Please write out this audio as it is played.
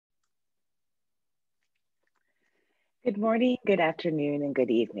Good morning, good afternoon, and good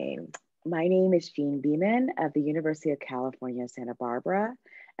evening. My name is Jean Beaman of the University of California, Santa Barbara,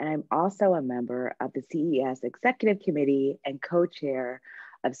 and I'm also a member of the CES Executive Committee and co-chair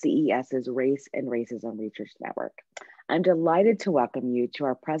of CES's Race and Racism Research Network. I'm delighted to welcome you to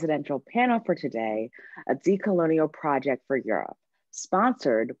our presidential panel for today, a decolonial project for Europe,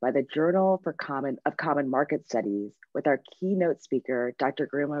 sponsored by the Journal of Common Market Studies with our keynote speaker, Dr.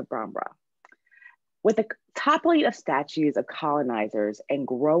 Grima Bramra. With the toppling of statues of colonizers and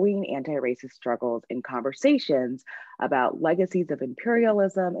growing anti-racist struggles in conversations about legacies of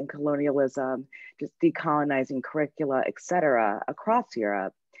imperialism and colonialism, just decolonizing curricula, et cetera, across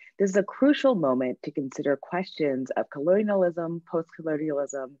Europe, this is a crucial moment to consider questions of colonialism,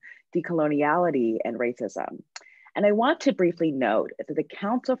 post-colonialism, decoloniality, and racism. And I want to briefly note that the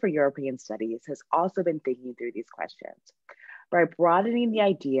Council for European Studies has also been thinking through these questions. By broadening the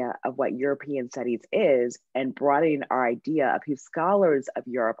idea of what European studies is and broadening our idea of who scholars of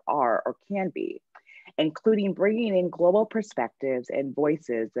Europe are or can be, including bringing in global perspectives and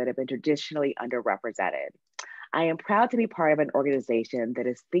voices that have been traditionally underrepresented. I am proud to be part of an organization that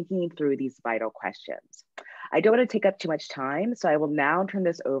is thinking through these vital questions. I don't want to take up too much time, so I will now turn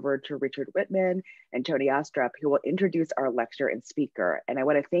this over to Richard Whitman and Toni Haastrup, who will introduce our lecturer and speaker. And I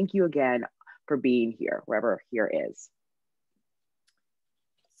want to thank you again for being here, wherever here is.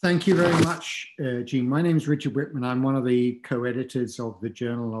 Thank you very much, Jean. My name is Richard Whitman. I'm one of the co-editors of the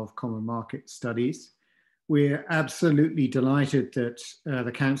Journal of Common Market Studies. We're absolutely delighted that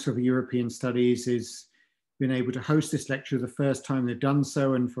the Council for European Studies has been able to host this lecture the first time they've done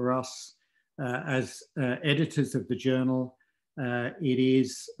so. And for us, as editors of the journal, it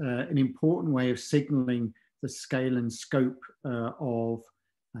is an important way of signaling the scale and scope of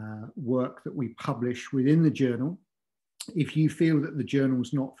work that we publish within the journal. If you feel that the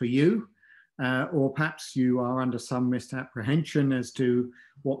journal's not for you, or perhaps you are under some misapprehension as to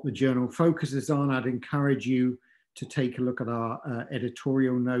what the journal focuses on, I'd encourage you to take a look at our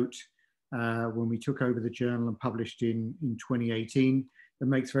editorial note when we took over the journal and published in 2018. That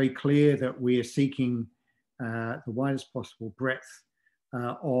makes very clear that we are seeking the widest possible breadth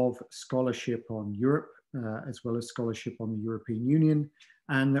of scholarship on Europe, as well as scholarship on the European Union,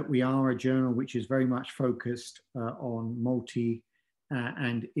 and that we are a journal which is very much focused on multi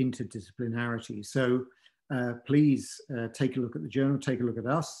and interdisciplinarity. So please take a look at the journal, take a look at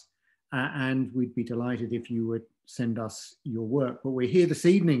us, and we'd be delighted if you would send us your work. But we're here this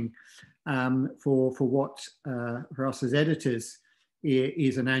evening for what for us as editors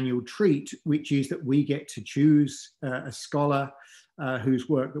is an annual treat, which is that we get to choose a scholar whose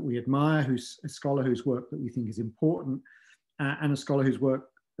work that we admire, who's a scholar whose work that we think is important, and a scholar whose work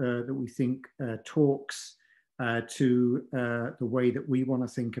that we think talks to the way that we want to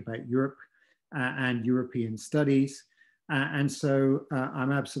think about Europe and European studies. And so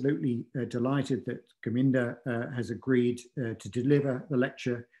I'm absolutely delighted that Gominda has agreed to deliver the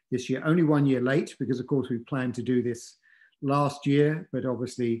lecture this year, only 1 year late, because of course we planned to do this last year, but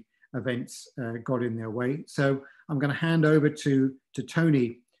obviously events got in their way. So I'm going to hand over to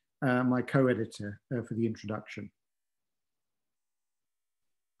Toni, my co-editor, for the introduction.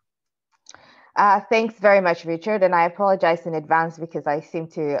 Thanks very much, Richard, and I apologize in advance because I seem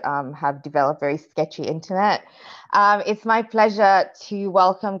to have developed very sketchy internet. It's my pleasure to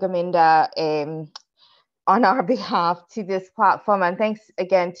welcome Gominda on our behalf to this platform, and thanks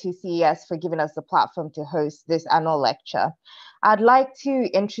again to CES for giving us the platform to host this annual lecture. I'd like to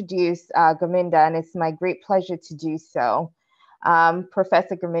introduce Gominda, and it's my great pleasure to do so.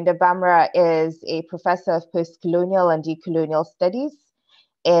 Professor Gominda Bramra is a professor of post-colonial and decolonial studies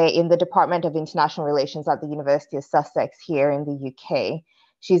in the Department of International Relations at the University of Sussex here in the UK.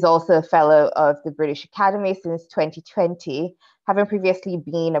 She's also a fellow of the British Academy since 2020, having previously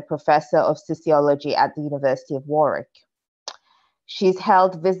been a professor of sociology at the University of Warwick. She's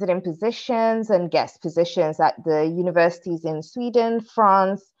held visiting positions and guest positions at the universities in Sweden,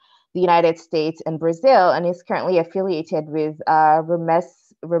 France, the United States, and Brazil, and is currently affiliated with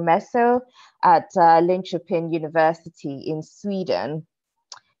Remesso at Linköping University in Sweden.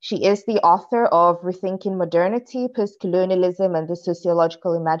 She is the author of Rethinking Modernity, Post-Colonialism and the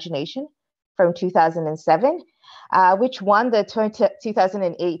Sociological Imagination from 2007, which won the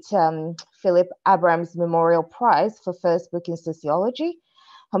 2008 Philip Abrams Memorial Prize for First Book in Sociology.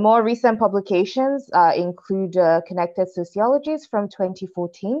 Her more recent publications include Connected Sociologies from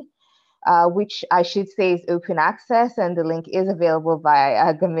 2014, which I should say is open access, and the link is available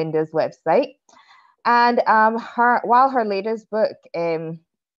via Gominda's website. And while her latest book,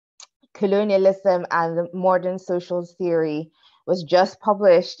 Colonialism and the Modern Social Theory, was just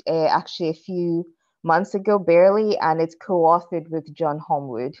published actually a few months ago, barely, and it's co-authored with John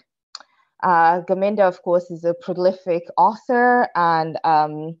Homewood. Gominda, of course, is a prolific author and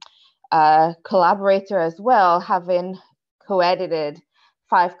a collaborator as well, having co-edited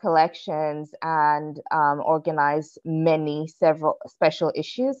 5 collections and organized several special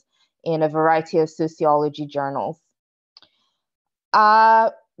issues in a variety of sociology journals.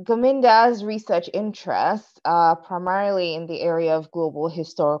 Gominda's research interests primarily in the area of global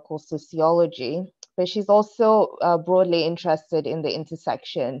historical sociology, but she's also broadly interested in the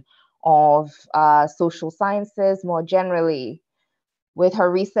intersection of social sciences more generally, with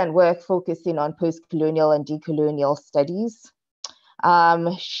her recent work focusing on post-colonial and decolonial studies.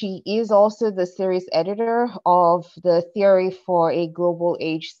 She is also the series editor of the Theory for a Global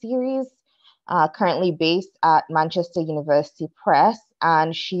Age series, currently based at Manchester University Press,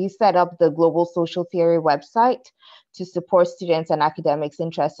 and she set up the Global Social Theory website to support students and academics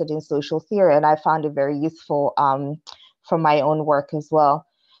interested in social theory, and I found it very useful for my own work as well.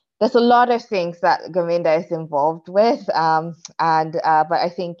 There's a lot of things that Gominda is involved with, but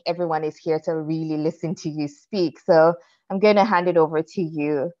I think everyone is here to really listen to you speak. So I'm going to hand it over to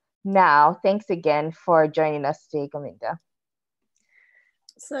you now. Thanks again for joining us today, Gominda.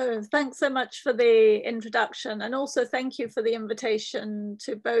 So thanks so much for the introduction, and also thank you for the invitation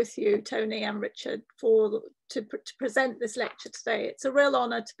to both you, Toni and Richard, to present this lecture today. It's a real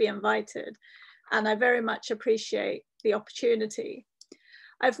honor to be invited, and I very much appreciate the opportunity.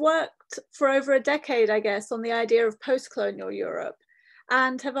 I've worked for over a decade, I guess, on the idea of post-colonial Europe,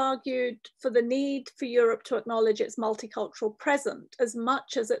 and have argued for the need for Europe to acknowledge its multicultural present as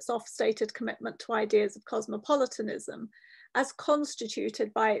much as its oft-stated commitment to ideas of cosmopolitanism, as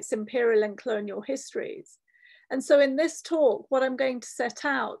constituted by its imperial and colonial histories. And so in this talk, what I'm going to set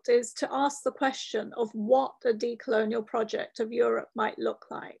out is to ask the question of what a decolonial project of Europe might look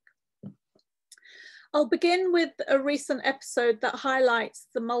like. I'll begin with a recent episode that highlights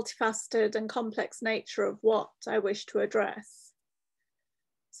the multifaceted and complex nature of what I wish to address.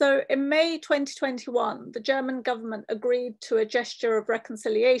 So in May 2021, the German government agreed to a gesture of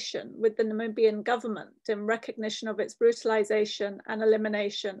reconciliation with the Namibian government in recognition of its brutalization and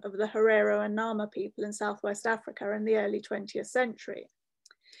elimination of the Herero and Nama people in Southwest Africa in the early 20th century.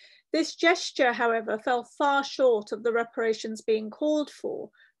 This gesture, however, fell far short of the reparations being called for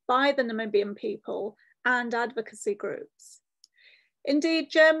by the Namibian people and advocacy groups. Indeed,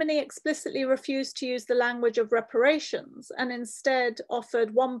 Germany explicitly refused to use the language of reparations and instead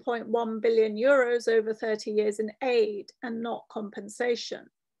offered 1.1 billion euros over 30 years in aid and not compensation.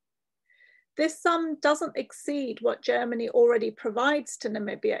 This sum doesn't exceed what Germany already provides to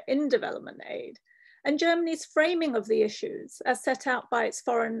Namibia in development aid, and Germany's framing of the issues, as set out by its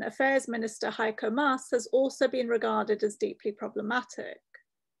Foreign Affairs Minister Heiko Maas, has also been regarded as deeply problematic.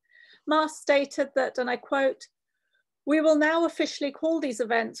 Maas stated that, and I quote, "We will now officially call these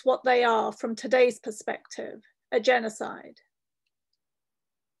events what they are from today's perspective, a genocide."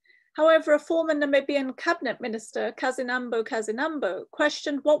 However, a former Namibian cabinet minister, Kazinambo,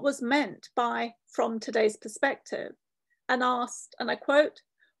 questioned what was meant by "from today's perspective" and asked, and I quote,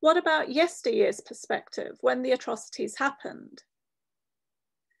 "What about yesteryear's perspective when the atrocities happened?"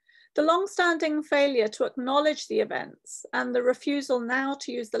 The long-standing failure to acknowledge the events and the refusal now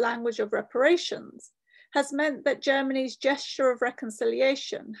to use the language of reparations has meant that Germany's gesture of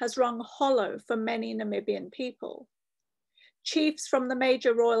reconciliation has rung hollow for many Namibian people. Chiefs from the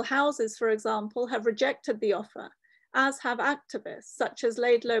major royal houses, for example, have rejected the offer, as have activists such as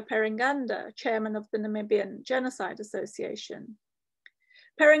Laidlaw Peringanda, chairman of the Namibian Genocide Association.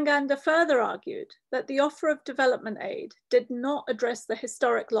 Peringanda further argued that the offer of development aid did not address the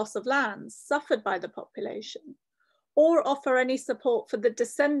historic loss of lands suffered by the population, or offer any support for the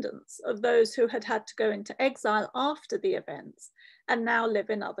descendants of those who had had to go into exile after the events and now live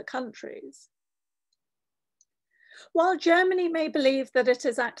in other countries. While Germany may believe that it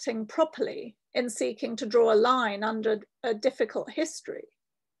is acting properly in seeking to draw a line under a difficult history,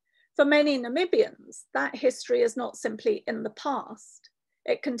 for many Namibians, that history is not simply in the past.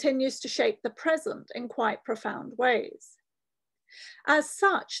 It continues to shape the present in quite profound ways. As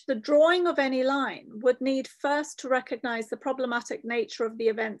such, the drawing of any line would need first to recognize the problematic nature of the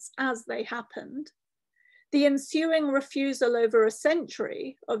events as they happened, the ensuing refusal over a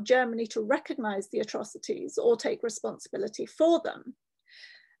century of Germany to recognize the atrocities or take responsibility for them,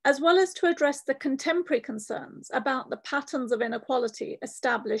 as well as to address the contemporary concerns about the patterns of inequality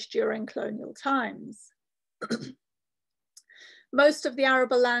established during colonial times. Most of the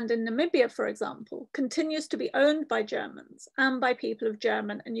arable land in Namibia, for example, continues to be owned by Germans and by people of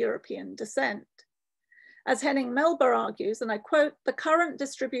German and European descent. As Henning Melber argues, and I quote, "The current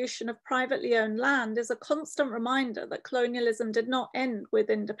distribution of privately owned land is a constant reminder that colonialism did not end with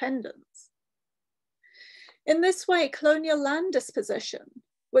independence." In this way, colonial land dispossession,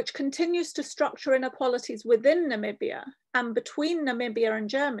 which continues to structure inequalities within Namibia and between Namibia and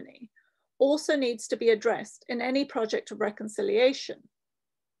Germany, also needs to be addressed in any project of reconciliation.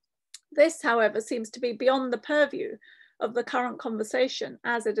 This, however, seems to be beyond the purview of the current conversation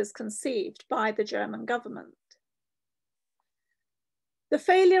as it is conceived by the German government. The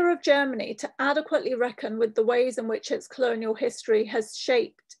failure of Germany to adequately reckon with the ways in which its colonial history has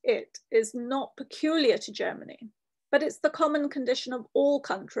shaped it is not peculiar to Germany, but it's the common condition of all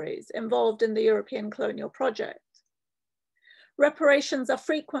countries involved in the European colonial project. Reparations are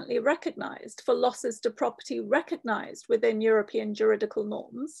frequently recognized for losses to property recognized within European juridical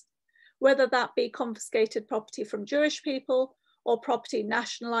norms, whether that be confiscated property from Jewish people or property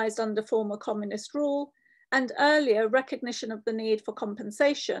nationalized under former communist rule, and earlier recognition of the need for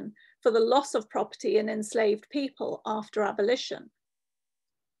compensation for the loss of property in enslaved people after abolition.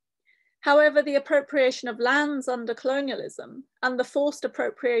 However, the appropriation of lands under colonialism and the forced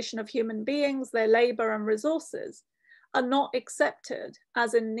appropriation of human beings, their labor and resources are not accepted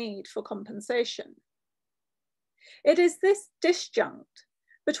as in need for compensation. It is this disjunct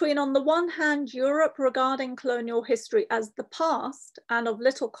between, on the one hand, Europe regarding colonial history as the past and of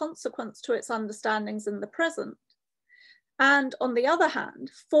little consequence to its understandings in the present, and on the other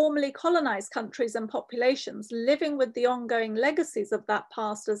hand, formerly colonized countries and populations living with the ongoing legacies of that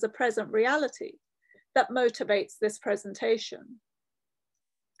past as a present reality that motivates this presentation.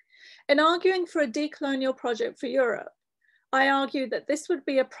 In arguing for a decolonial project for Europe, I argue that this would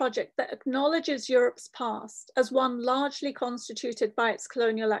be a project that acknowledges Europe's past as one largely constituted by its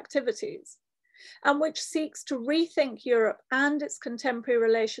colonial activities, and which seeks to rethink Europe and its contemporary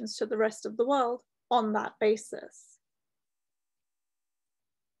relations to the rest of the world on that basis.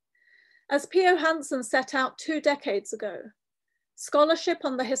 As P.O. Hansen set out 2 decades ago, scholarship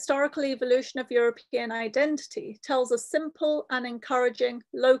on the historical evolution of European identity tells a simple and encouraging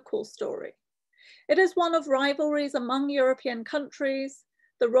local story. It is one of rivalries among European countries,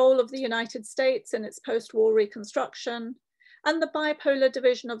 the role of the United States in its post-war reconstruction, and the bipolar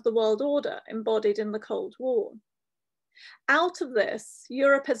division of the world order embodied in the Cold War. Out of this,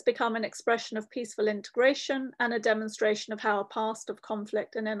 Europe has become an expression of peaceful integration and a demonstration of how a past of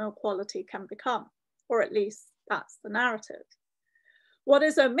conflict and inequality can become, or at least that's the narrative. What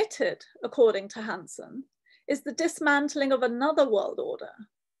is omitted, according to Hansen, is the dismantling of another world order,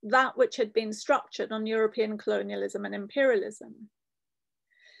 that which had been structured on European colonialism and imperialism.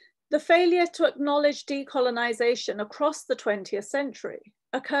 The failure to acknowledge decolonization across the 20th century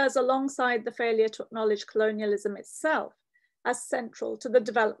occurs alongside the failure to acknowledge colonialism itself as central to the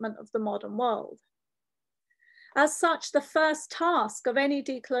development of the modern world. As such, the first task of any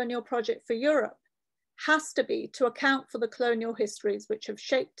decolonial project for Europe has to be to account for the colonial histories which have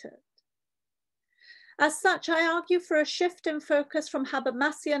shaped it. As such, I argue for a shift in focus from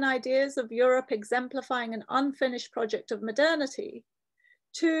Habermasian ideas of Europe exemplifying an unfinished project of modernity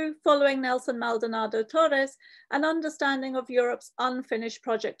to, following Nelson Maldonado Torres, an understanding of Europe's unfinished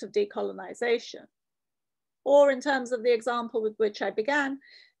project of decolonization. Or, in terms of the example with which I began,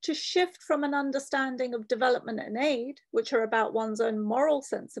 to shift from an understanding of development and aid, which are about one's own moral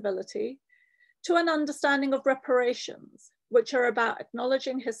sensibility, to an understanding of reparations, which are about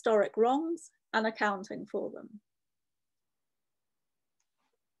acknowledging historic wrongs and accounting for them.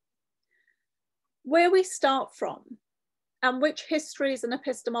 Where we start from and which histories and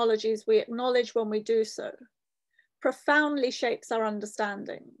epistemologies we acknowledge when we do so profoundly shapes our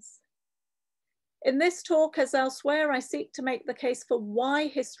understandings. In this talk, as elsewhere, I seek to make the case for why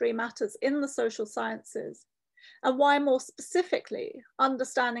history matters in the social sciences and why, more specifically,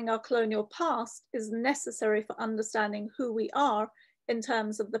 understanding our colonial past is necessary for understanding who we are in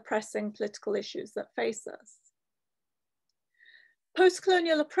terms of the pressing political issues that face us.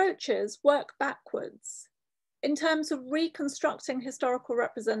 Post-colonial approaches work backwards in terms of reconstructing historical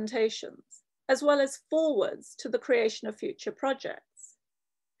representations, as well as forwards to the creation of future projects.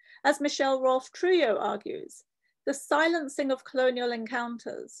 As Michel Rolfe-Trouillot argues, the silencing of colonial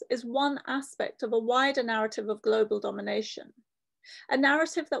encounters is one aspect of a wider narrative of global domination, a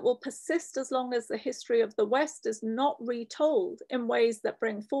narrative that will persist as long as the history of the West is not retold in ways that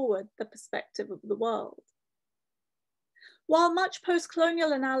bring forward the perspective of the world. While much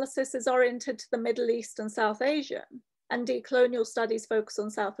post-colonial analysis is oriented to the Middle East and South Asia, and decolonial studies focus on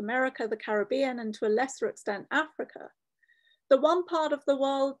South America, the Caribbean, and to a lesser extent, Africa, the one part of the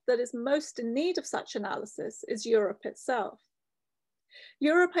world that is most in need of such analysis is Europe itself.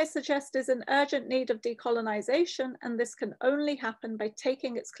 Europe, I suggest, is in urgent need of decolonization, and this can only happen by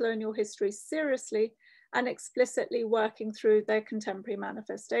taking its colonial history seriously and explicitly working through their contemporary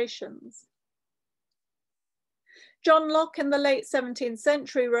manifestations. John Locke in the late 17th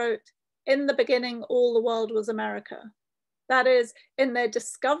century wrote, "In the beginning, all the world was America." That is, in their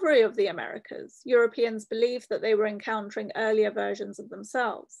discovery of the Americas, Europeans believed that they were encountering earlier versions of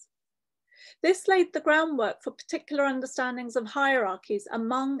themselves. This laid the groundwork for particular understandings of hierarchies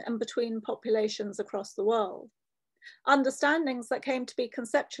among and between populations across the world, understandings that came to be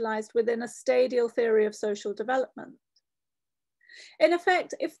conceptualized within a stadial theory of social development. In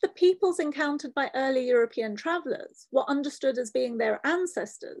effect, if the peoples encountered by early European travelers were understood as being their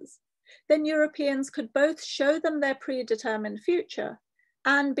ancestors, then Europeans could both show them their predetermined future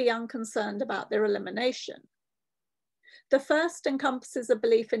and be unconcerned about their elimination. The first encompasses a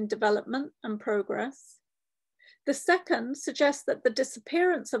belief in development and progress. The second suggests that the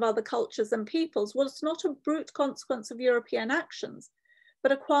disappearance of other cultures and peoples was not a brute consequence of European actions,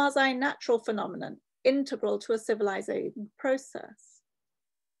 but a quasi-natural phenomenon integral to a civilizing process.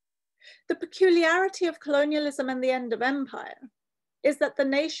 The peculiarity of colonialism and the end of empire is that the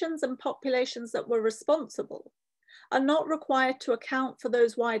nations and populations that were responsible are not required to account for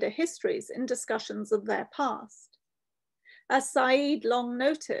those wider histories in discussions of their past. As Said long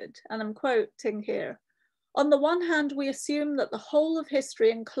noted, and I'm quoting here, "On the one hand, we assume that the whole of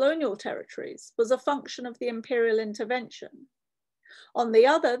history in colonial territories was a function of the imperial intervention. On the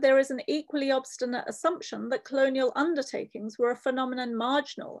other, there is an equally obstinate assumption that colonial undertakings were a phenomenon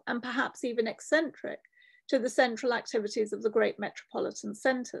marginal and perhaps even eccentric to the central activities of the great metropolitan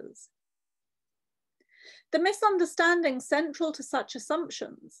centres. The misunderstanding central to such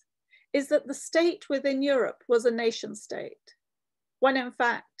assumptions is that the state within Europe was a nation state, when in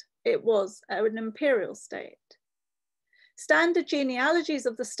fact it was an imperial state. Standard genealogies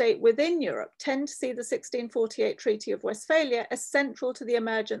of the state within Europe tend to see the 1648 Treaty of Westphalia as central to the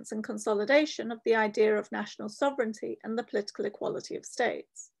emergence and consolidation of the idea of national sovereignty and the political equality of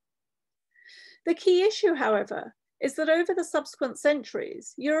states. The key issue, however, is that over the subsequent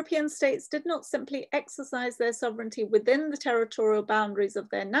centuries, European states did not simply exercise their sovereignty within the territorial boundaries of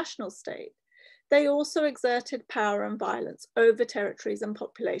their national state, they also exerted power and violence over territories and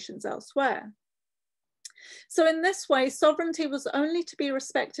populations elsewhere. So in this way, sovereignty was only to be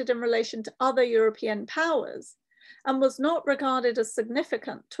respected in relation to other European powers and was not regarded as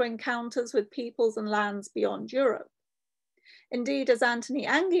significant to encounters with peoples and lands beyond Europe. Indeed, as Anthony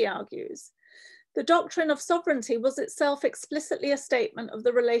Anghie argues, the doctrine of sovereignty was itself explicitly a statement of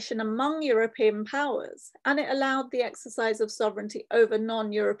the relation among European powers, and it allowed the exercise of sovereignty over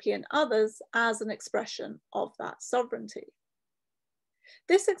non-European others as an expression of that sovereignty.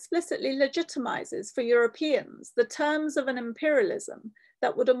 This explicitly legitimizes for Europeans the terms of an imperialism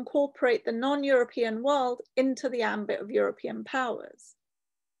that would incorporate the non-European world into the ambit of European powers.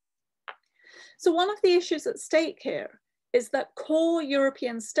 So one of the issues at stake here is that core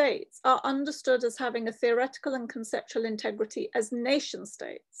European states are understood as having a theoretical and conceptual integrity as nation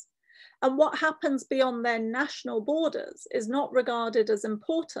states. And what happens beyond their national borders is not regarded as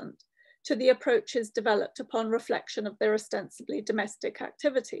important to the approaches developed upon reflection of their ostensibly domestic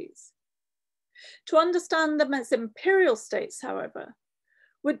activities. To understand them as imperial states, however,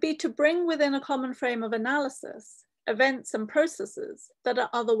 would be to bring within a common frame of analysis events and processes that are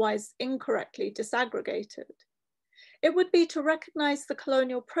otherwise incorrectly disaggregated. It would be to recognize the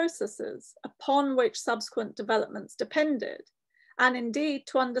colonial processes upon which subsequent developments depended, and indeed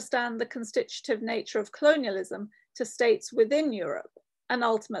to understand the constitutive nature of colonialism to states within Europe, and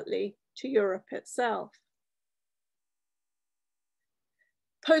ultimately to Europe itself.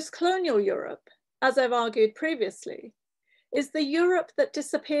 Post-colonial Europe, as I've argued previously, is the Europe that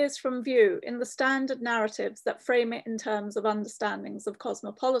disappears from view in the standard narratives that frame it in terms of understandings of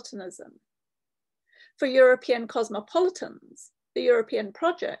cosmopolitanism. For European cosmopolitans, the European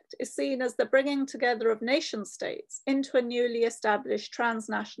project is seen as the bringing together of nation states into a newly established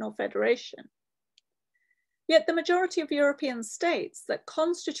transnational federation. Yet the majority of European states that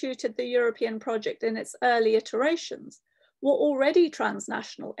constituted the European project in its early iterations were already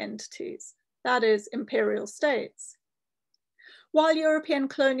transnational entities, that is, imperial states. While European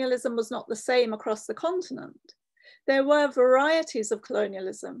colonialism was not the same across the continent, there were varieties of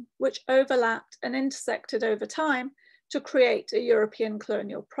colonialism which overlapped and intersected over time to create a European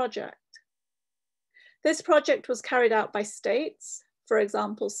colonial project. This project was carried out by states, for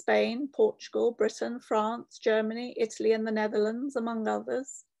example, Spain, Portugal, Britain, France, Germany, Italy, and the Netherlands, among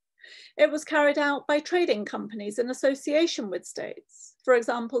others. It was carried out by trading companies in association with states, for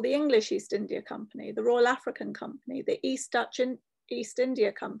example, the English East India Company, the Royal African Company, the East Dutch East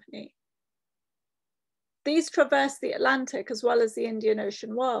India Company. These traversed the Atlantic as well as the Indian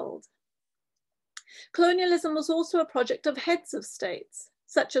Ocean world. Colonialism was also a project of heads of states,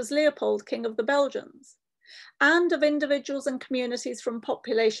 such as Leopold, King of the Belgians, and of individuals and communities from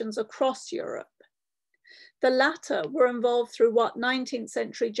populations across Europe. The latter were involved through what 19th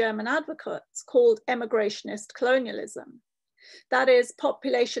century German advocates called emigrationist colonialism. That is,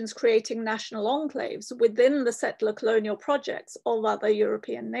 populations creating national enclaves within the settler colonial projects of other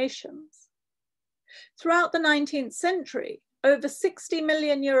European nations. Throughout the 19th century, over 60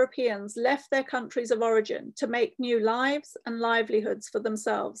 million Europeans left their countries of origin to make new lives and livelihoods for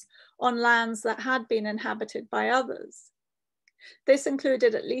themselves on lands that had been inhabited by others. This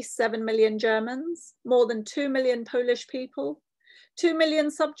included at least 7 million Germans, more than 2 million Polish people, 2 million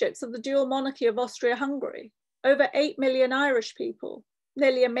subjects of the dual monarchy of Austria-Hungary, over 8 million Irish people,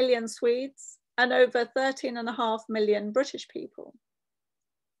 nearly 1 million Swedes, and over 13.5 million British people.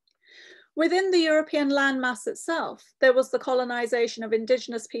 Within the European landmass itself, there was the colonization of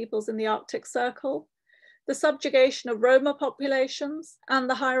indigenous peoples in the Arctic Circle, the subjugation of Roma populations, and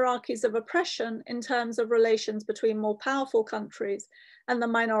the hierarchies of oppression in terms of relations between more powerful countries and the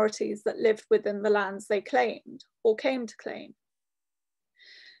minorities that lived within the lands they claimed or came to claim.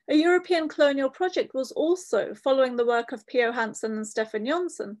 A European colonial project was also, following the work of P.O. Hansen and Stefan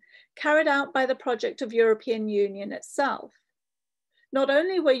Jonsson, carried out by the Project of European Union itself. Not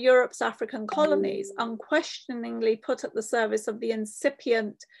only were Europe's African colonies unquestioningly put at the service of the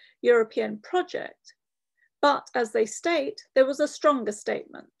incipient European project, but as they state, there was a stronger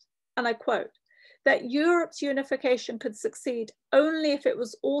statement, and I quote, that Europe's unification could succeed only if it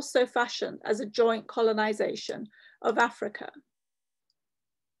was also fashioned as a joint colonization of Africa.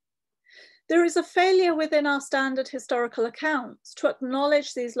 There is a failure within our standard historical accounts to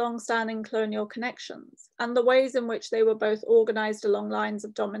acknowledge these long-standing colonial connections and the ways in which they were both organized along lines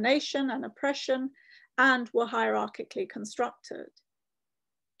of domination and oppression and were hierarchically constructed.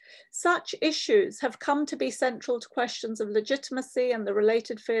 Such issues have come to be central to questions of legitimacy and the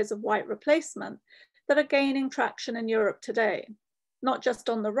related fears of white replacement that are gaining traction in Europe today, not just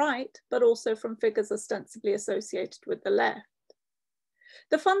on the right, but also from figures ostensibly associated with the left.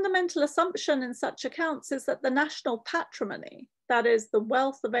 The fundamental assumption in such accounts is that the national patrimony, that is, the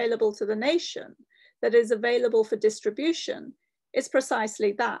wealth available to the nation, that is available for distribution, is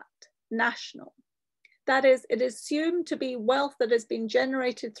precisely that, national. That is, it is assumed to be wealth that has been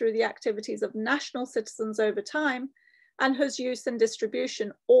generated through the activities of national citizens over time and whose use and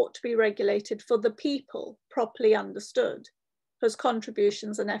distribution ought to be regulated for the people, properly understood, whose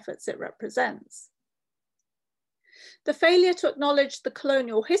contributions and efforts it represents. The failure to acknowledge the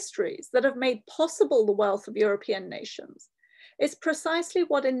colonial histories that have made possible the wealth of European nations is precisely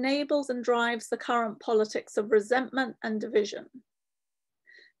what enables and drives the current politics of resentment and division.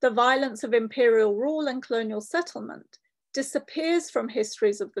 The violence of imperial rule and colonial settlement disappears from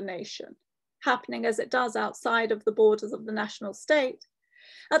histories of the nation, happening as it does outside of the borders of the national state,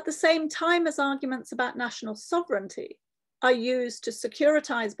 at the same time as arguments about national sovereignty are used to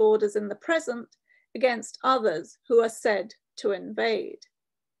securitize borders in the present against others who are said to invade.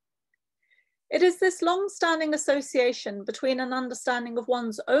 It is this long-standing association between an understanding of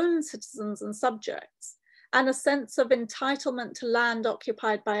one's own citizens and subjects and a sense of entitlement to land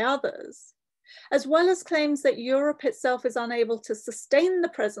occupied by others, as well as claims that Europe itself is unable to sustain the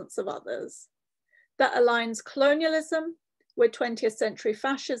presence of others, that aligns colonialism with 20th century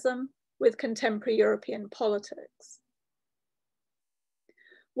fascism with contemporary European politics.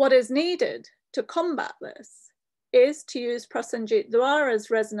 What is needed to combat this is, to use Prasenjit Dwara's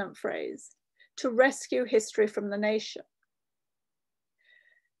resonant phrase, to rescue history from the nation.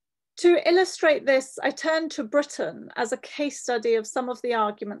 To illustrate this, I turn to Britain as a case study of some of the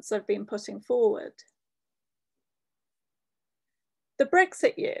arguments I've been putting forward. The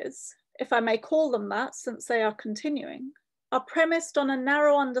Brexit years, if I may call them that since they are continuing, are premised on a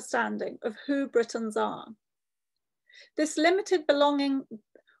narrow understanding of who Britons are. This limited belonging,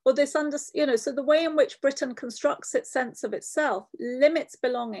 or this, so the way in which Britain constructs its sense of itself limits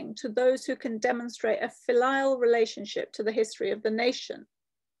belonging to those who can demonstrate a filial relationship to the history of the nation.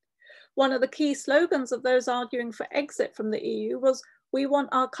 One of the key slogans of those arguing for exit from the EU was, "We want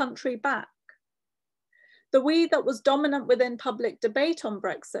our country back." The we that was dominant within public debate on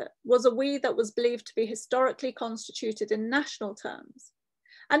Brexit was a we that was believed to be historically constituted in national terms.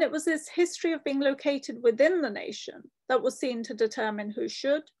 And it was this history of being located within the nation that was seen to determine who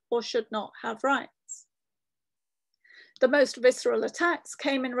should or should not have rights. The most visceral attacks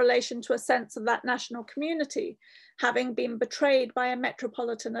came in relation to a sense of that national community having been betrayed by a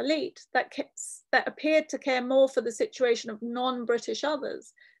metropolitan elite that appeared to care more for the situation of non-British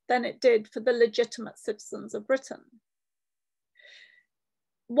others than it did for the legitimate citizens of Britain.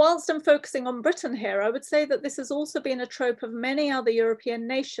 Whilst I'm focusing on Britain here, I would say that this has also been a trope of many other European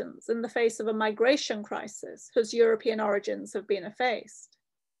nations in the face of a migration crisis whose European origins have been effaced.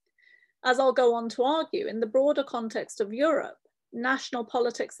 As I'll go on to argue, in the broader context of Europe, national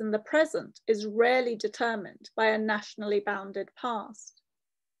politics in the present is rarely determined by a nationally bounded past.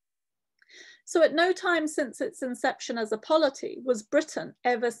 So at no time since its inception as a polity was Britain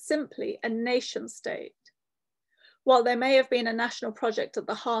ever simply a nation state. While there may have been a national project at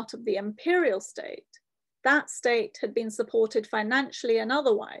the heart of the imperial state, that state had been supported financially and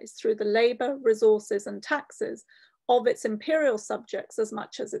otherwise through the labour, resources and taxes of its imperial subjects as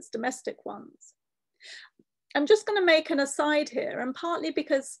much as its domestic ones. I'm just going to make an aside here, and partly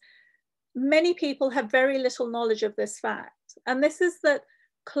because many people have very little knowledge of this fact, and this is that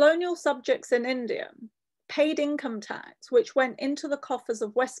colonial subjects in India paid income tax, which went into the coffers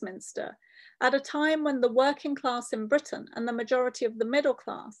of Westminster at a time when the working class in Britain and the majority of the middle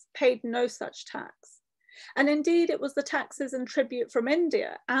class paid no such tax. And indeed, it was the taxes and tribute from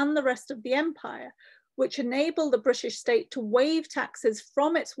India and the rest of the empire which enabled the British state to waive taxes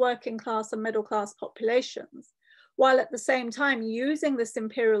from its working class and middle class populations, while at the same time using this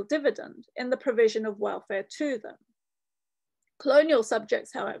imperial dividend in the provision of welfare to them. Colonial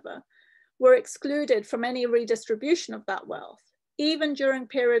subjects, however, were excluded from any redistribution of that wealth, even during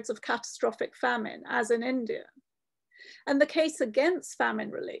periods of catastrophic famine, as in India. And the case against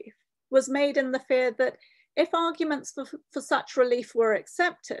famine relief was made in the fear that if arguments for such relief were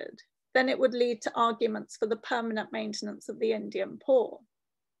accepted, then it would lead to arguments for the permanent maintenance of the Indian poor.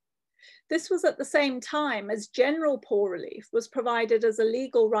 This was at the same time as general poor relief was provided as a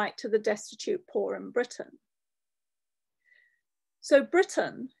legal right to the destitute poor in Britain. So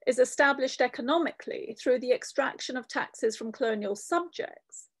Britain is established economically through the extraction of taxes from colonial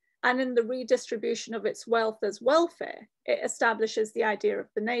subjects, and in the redistribution of its wealth as welfare, it establishes the idea of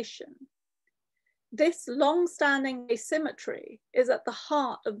the nation. This long-standing asymmetry is at the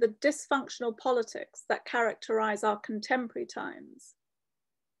heart of the dysfunctional politics that characterize our contemporary times.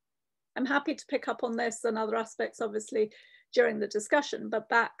 I'm happy to pick up on this and other aspects, obviously, during the discussion, but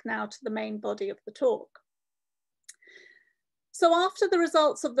back now to the main body of the talk. So after the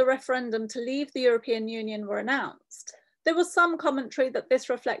results of the referendum to leave the European Union were announced, there was some commentary that this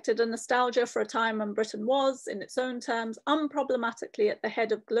reflected a nostalgia for a time when Britain was, in its own terms, unproblematically at the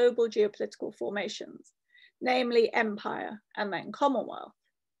head of global geopolitical formations, namely empire and then Commonwealth.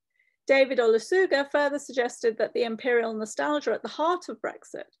 David Olusoga further suggested that the imperial nostalgia at the heart of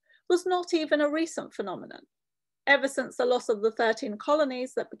Brexit was not even a recent phenomenon. Ever since the loss of the 13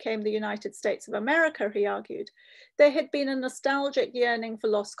 colonies that became the United States of America, he argued, there had been a nostalgic yearning for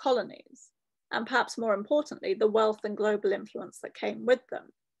lost colonies, and perhaps more importantly, the wealth and global influence that came with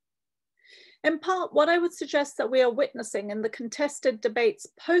them. In part, what I would suggest that we are witnessing in the contested debates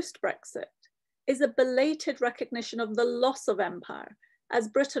post-Brexit is a belated recognition of the loss of empire as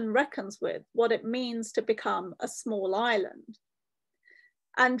Britain reckons with what it means to become a small island.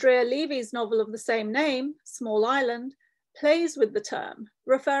 Andrea Levy's novel of the same name, Small Island, plays with the term,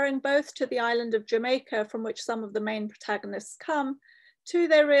 referring both to the island of Jamaica from which some of the main protagonists come, to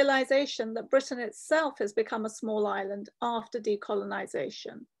their realization that Britain itself has become a small island after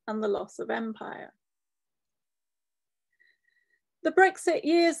decolonization and the loss of empire. The Brexit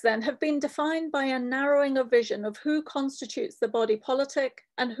years then have been defined by a narrowing of vision of who constitutes the body politic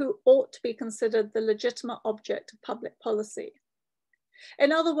and who ought to be considered the legitimate object of public policy.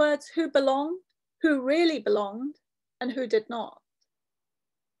 In other words, who belonged, who really belonged, and who did not.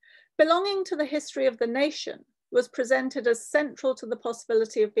 Belonging to the history of the nation was presented as central to the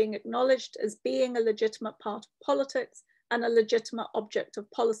possibility of being acknowledged as being a legitimate part of politics and a legitimate object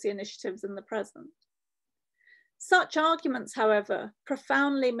of policy initiatives in the present. Such arguments, however,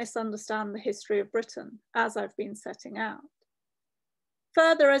 profoundly misunderstand the history of Britain, as I've been setting out.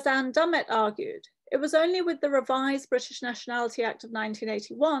 Further, as Anne Dummett argued, it was only with the revised British Nationality Act of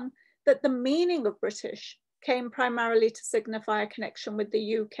 1981 that the meaning of British came primarily to signify a connection with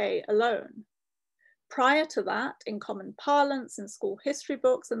the UK alone. Prior to that, in common parlance, in school history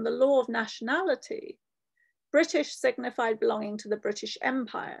books, and the law of nationality, British signified belonging to the British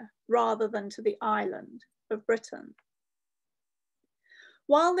Empire rather than to the island of Britain.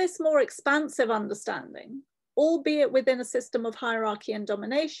 While this more expansive understanding, albeit within a system of hierarchy and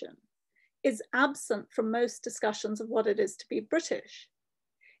domination, is absent from most discussions of what it is to be British,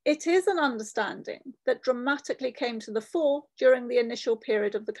 It is an understanding that dramatically came to the fore during the initial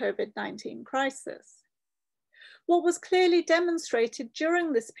period of the COVID-19 crisis. What was clearly demonstrated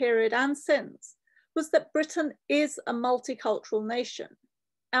during this period and since was that Britain is a multicultural nation,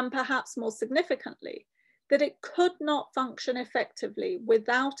 and perhaps more significantly, that it could not function effectively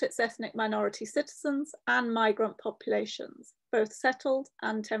without its ethnic minority citizens and migrant populations, both settled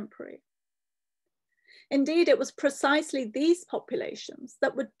and temporary. Indeed, it was precisely these populations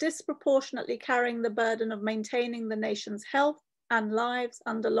that were disproportionately carrying the burden of maintaining the nation's health and lives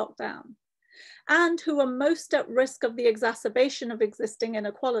under lockdown, and who were most at risk of the exacerbation of existing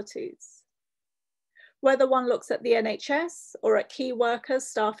inequalities. Whether one looks at the NHS or at key workers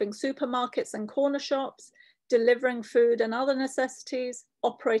staffing supermarkets and corner shops, delivering food and other necessities,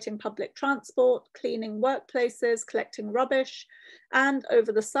 operating public transport, cleaning workplaces, collecting rubbish, and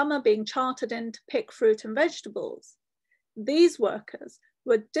over the summer being chartered in to pick fruit and vegetables. These workers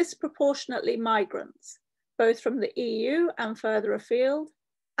were disproportionately migrants, both from the EU and further afield,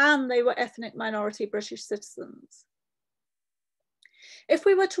 and they were ethnic minority British citizens. If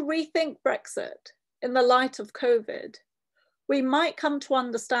we were to rethink Brexit in the light of COVID, we might come to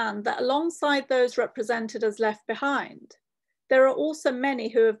understand that alongside those represented as left behind, there are also many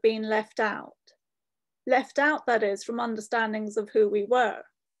who have been left out. Left out, that is, from understandings of who we were.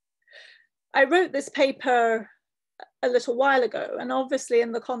 I wrote this paper a little while ago, and obviously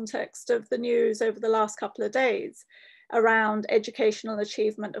in the context of the news over the last couple of days around educational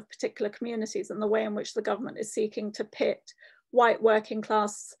achievement of particular communities and the way in which the government is seeking to pit white working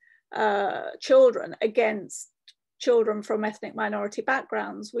class children against children from ethnic minority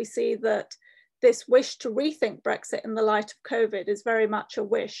backgrounds, we see that this wish to rethink Brexit in the light of COVID is very much a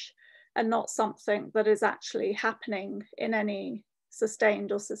wish and not something that is actually happening in any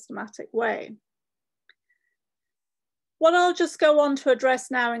sustained or systematic way. What I'll just go on to address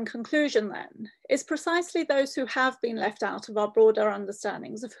now in conclusion then is precisely those who have been left out of our broader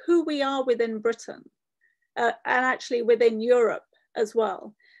understandings of who we are within Britain and actually within Europe as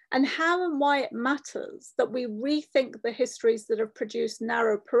well, and how and why it matters that we rethink the histories that have produced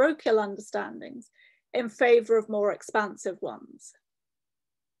narrow parochial understandings in favour of more expansive ones.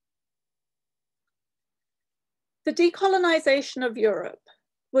 The decolonisation of Europe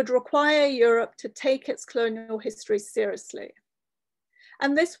would require Europe to take its colonial history seriously.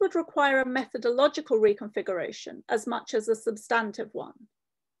 And this would require a methodological reconfiguration as much as a substantive one.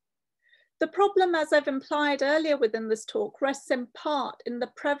 The problem, as I've implied earlier within this talk, rests in part in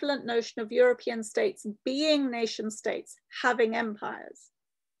the prevalent notion of European states being nation states, having empires,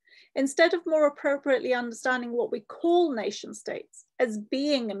 instead of more appropriately understanding what we call nation states as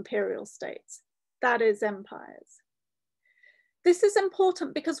being imperial states, that is, empires. This is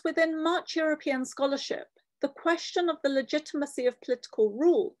important because within much European scholarship, the question of the legitimacy of political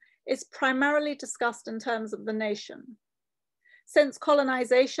rule is primarily discussed in terms of the nation. Since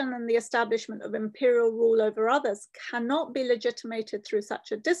colonization and the establishment of imperial rule over others cannot be legitimated through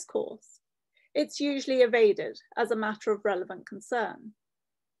such a discourse, it's usually evaded as a matter of relevant concern.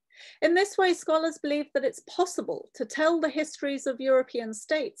 In this way, scholars believe that it's possible to tell the histories of European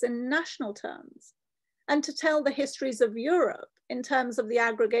states in national terms and to tell the histories of Europe in terms of the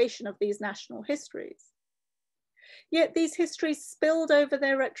aggregation of these national histories. Yet these histories spilled over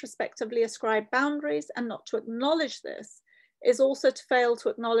their retrospectively ascribed boundaries, and not to acknowledge this is also to fail to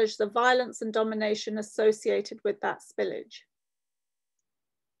acknowledge the violence and domination associated with that spillage.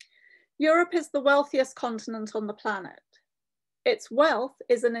 Europe is the wealthiest continent on the planet. Its wealth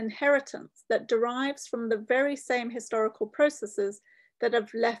is an inheritance that derives from the very same historical processes that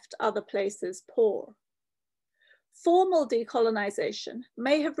have left other places poor. Formal decolonization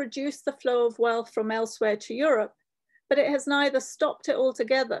may have reduced the flow of wealth from elsewhere to Europe, but it has neither stopped it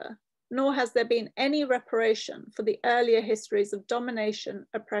altogether, nor has there been any reparation for the earlier histories of domination,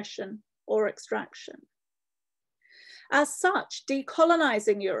 oppression, or extraction. As such,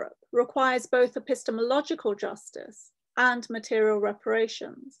 decolonizing Europe requires both epistemological justice and material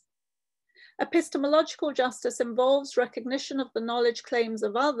reparations. Epistemological justice involves recognition of the knowledge claims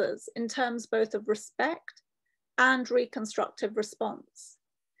of others in terms both of respect and reconstructive response.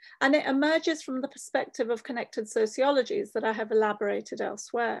 And it emerges from the perspective of connected sociologies that I have elaborated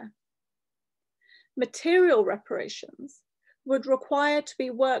elsewhere. Material reparations would require to be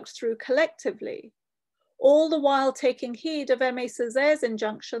worked through collectively, all the while taking heed of Aimé Césaire's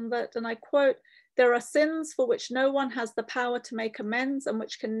injunction that, and I quote, "There are sins for which no one has the power to make amends and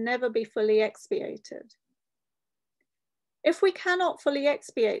which can never be fully expiated." If we cannot fully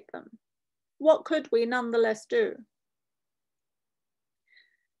expiate them, what could we nonetheless do?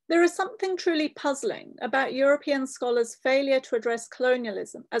 There is something truly puzzling about European scholars' failure to address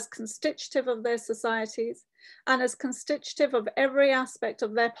colonialism as constitutive of their societies and as constitutive of every aspect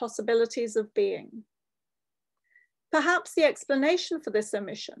of their possibilities of being. Perhaps the explanation for this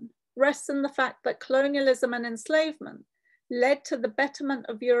omission rests in the fact that colonialism and enslavement led to the betterment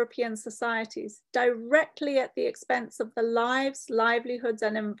of European societies directly at the expense of the lives, livelihoods,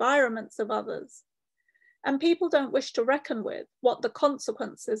 and environments of others. And people don't wish to reckon with what the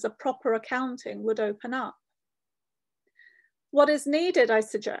consequences of proper accounting would open up. What is needed, I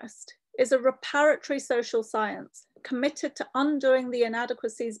suggest, is a reparatory social science committed to undoing the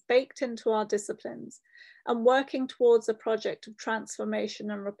inadequacies baked into our disciplines and working towards a project of transformation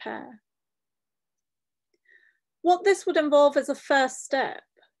and repair. What this would involve as a first step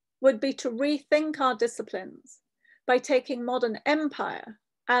would be to rethink our disciplines by taking modern empire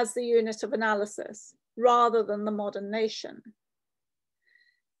as the unit of analysis rather than the modern nation.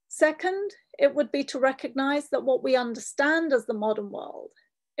 Second, it would be to recognize that what we understand as the modern world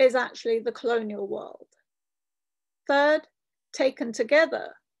is actually the colonial world. Third, taken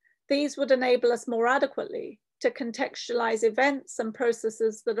together, these would enable us more adequately to contextualize events and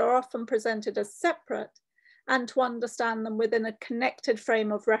processes that are often presented as separate and to understand them within a connected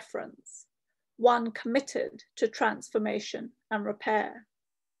frame of reference, one committed to transformation and repair.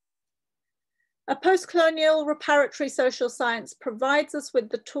 A post-colonial reparatory social science provides us with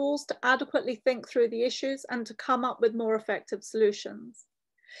the tools to adequately think through the issues and to come up with more effective solutions.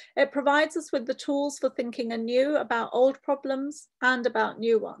 It provides us with the tools for thinking anew about old problems and about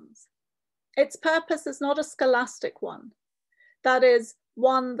new ones. Its purpose is not a scholastic one, that is,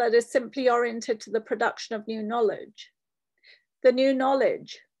 one that is simply oriented to the production of new knowledge. The new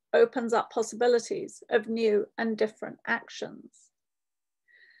knowledge opens up possibilities of new and different actions.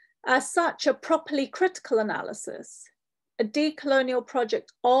 As such, a properly critical analysis, a decolonial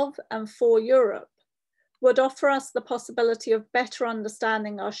project of and for Europe, would offer us the possibility of better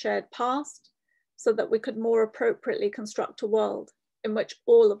understanding our shared past so that we could more appropriately construct a world in which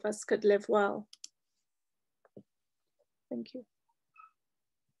all of us could live well. Thank you.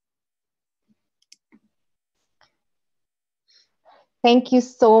 Thank you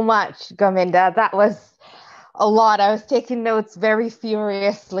so much, Gominda. That was a lot. I was taking notes very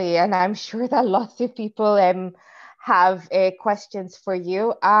furiously, and I'm sure that lots of people have questions for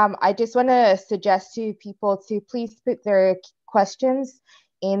you. I just want to suggest to people to please put their questions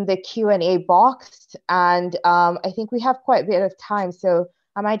in the Q&A box, and I think we have quite a bit of time, so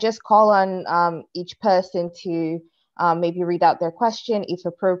I might just call on each person to maybe read out their question if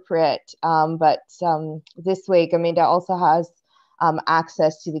appropriate, but this way Gominda also has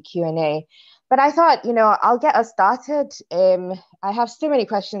access to the Q&A. But I thought, you know, I'll get us started. I have so many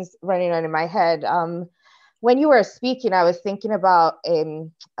questions running around in my head. When you were speaking, I was thinking about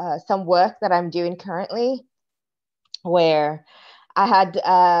some work that I'm doing currently, where I had,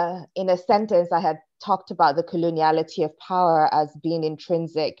 in a sentence, I had talked about the coloniality of power as being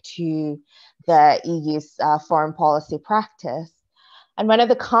intrinsic to the EU's foreign policy practice. And one of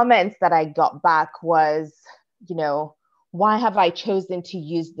the comments that I got back was, you know, why have I chosen to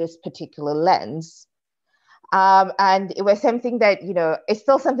use this particular lens? And it was something that, you know, it's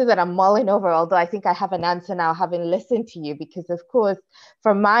still something that I'm mulling over, although I think I have an answer now having listened to you, because of course,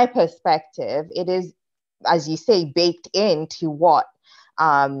 from my perspective, it is, as you say, baked into what,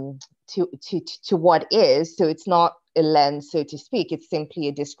 to what is. So it's not a lens, so to speak, it's simply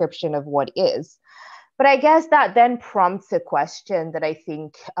a description of what is. But I guess that then prompts a question that I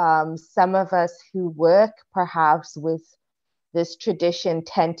think some of us who work perhaps with this tradition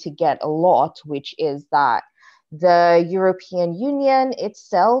tend to get a lot, which is that the European Union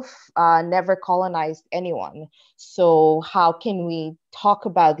itself never colonized anyone. So how can we talk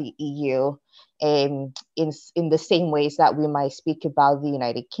about the EU in the same ways that we might speak about the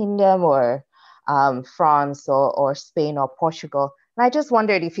United Kingdom or France or Spain or Portugal? And I just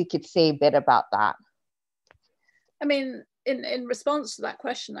wondered if you could say a bit about that. I mean, in response to that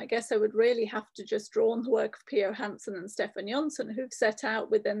question, I guess I would really have to just draw on the work of P.O. Hansen and Stefan Jonsson, who've set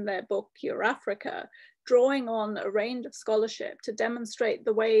out within their book, Pure Africa, drawing on a range of scholarship to demonstrate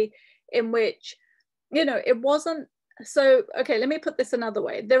the way in which, you know, it wasn't, so, okay, let me put this another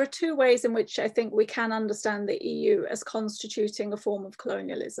way. There are two ways in which I think we can understand the EU as constituting a form of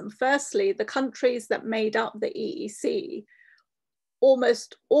colonialism. Firstly, the countries that made up the EEC,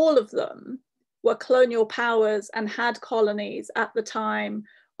 almost all of them were colonial powers and had colonies at the time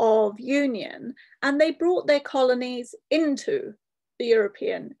of union, and they brought their colonies into the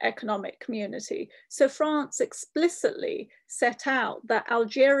European Economic Community. So France explicitly set out that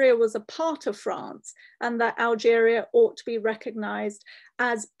Algeria was a part of France and that Algeria ought to be recognized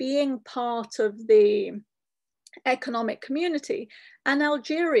as being part of the economic community. And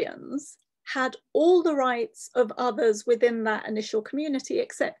Algerians had all the rights of others within that initial community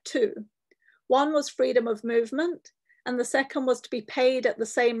except two. One was freedom of movement, and the second was to be paid at the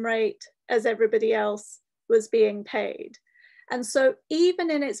same rate as everybody else was being paid. And so even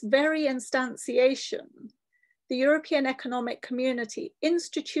in its very instantiation, the European Economic Community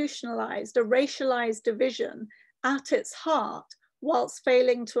institutionalized a racialized division at its heart, whilst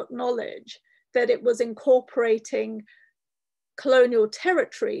failing to acknowledge that it was incorporating colonial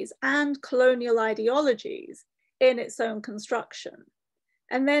territories and colonial ideologies in its own construction.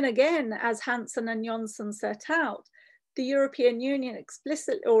 And then again, as Hansen and Johnson set out, the European Union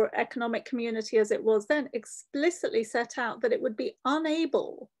explicitly, or economic community as it was then, explicitly set out that it would be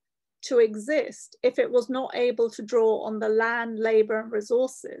unable to exist if it was not able to draw on the land, labor, and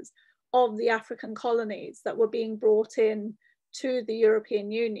resources of the African colonies that were being brought in to the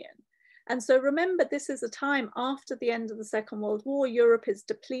European Union. And so remember, this is a time after the end of the Second World War. Europe is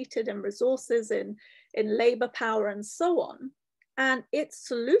depleted in resources, in labor power, and so on. And its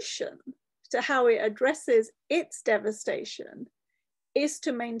solution to how it addresses its devastation is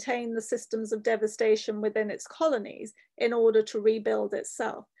to maintain the systems of devastation within its colonies in order to rebuild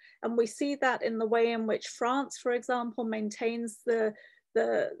itself. And we see that in the way in which France, for example, maintains the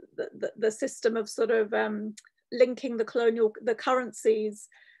system of sort of linking the currencies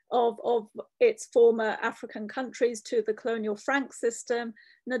of its former African countries to the colonial franc system.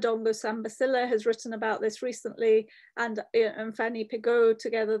 Ndongo Sambasila has written about this recently, and Fanny Pigot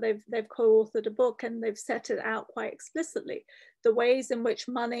together, they've co-authored a book, and they've set it out quite explicitly, the ways in which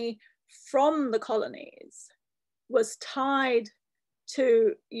money from the colonies was tied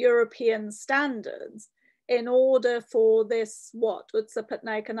to European standards in order for this, what Utsa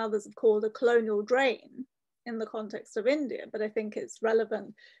Patnaik and others have called a colonial drain in the context of India, but I think it's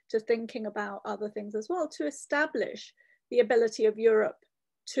relevant to thinking about other things as well, to establish the ability of Europe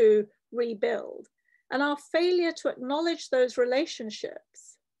to rebuild. And our failure to acknowledge those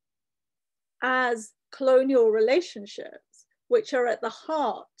relationships as colonial relationships, which are at the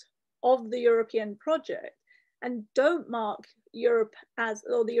heart of the European project and don't mark Europe as,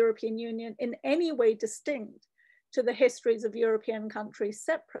 or the European Union in any way distinct to the histories of European countries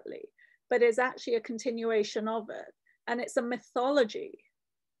separately, but is actually a continuation of it. And it's a mythology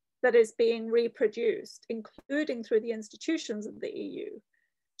that is being reproduced, including through the institutions of the EU,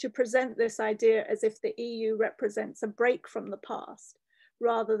 to present this idea as if the EU represents a break from the past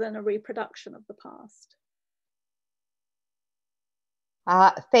rather than a reproduction of the past.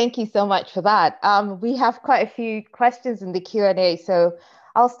 Thank you so much for that. We have quite a few questions in the Q&A, so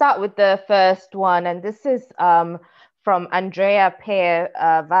I'll start with the first one, and this is from Andrea Pear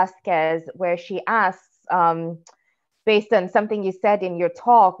Vasquez, where she asks, based on something you said in your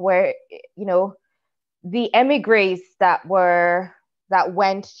talk, where, you know, the emigres that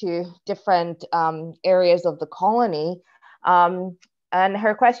went to different areas of the colony, and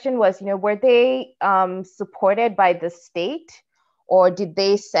her question was, you know, were they supported by the state, or did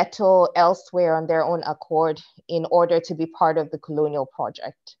they settle elsewhere on their own accord in order to be part of the colonial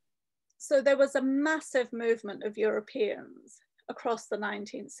project? So there was a massive movement of Europeans across the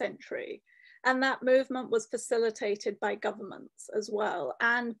 19th century. And that movement was facilitated by governments as well,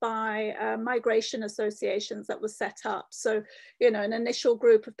 and by migration associations that were set up. So, you know, an initial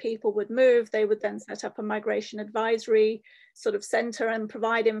group of people would move, they would then set up a migration advisory sort of center and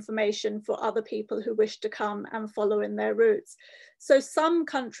provide information for other people who wish to come and follow in their routes. So some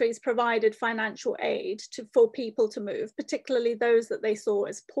countries provided financial aid for people to move, particularly those that they saw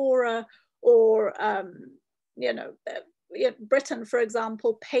as poorer, or, you know, Britain, for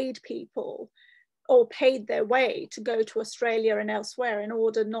example, paid people or paid their way to go to Australia and elsewhere in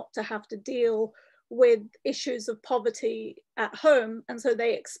order not to have to deal with issues of poverty at home. And so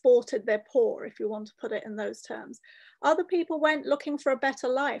they exported their poor, if you want to put it in those terms. Other people went looking for a better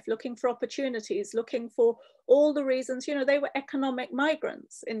life, looking for opportunities, looking for all the reasons, you know, they were economic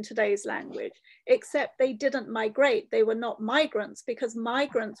migrants in today's language, except they didn't migrate. They were not migrants, because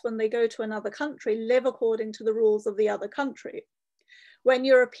migrants, when they go to another country, live according to the rules of the other country. When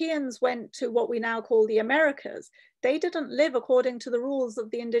Europeans went to what we now call the Americas, they didn't live according to the rules of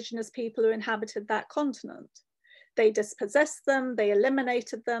the indigenous people who inhabited that continent. They dispossessed them, they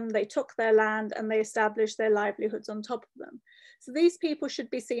eliminated them, they took their land, and they established their livelihoods on top of them. So these people should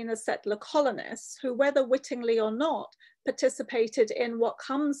be seen as settler colonists who, whether wittingly or not, participated in what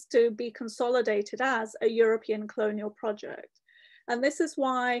comes to be consolidated as a European colonial project. And this is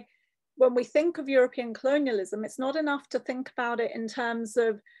why when we think of European colonialism, it's not enough to think about it in terms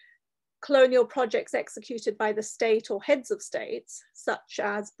of colonial projects executed by the state or heads of states, such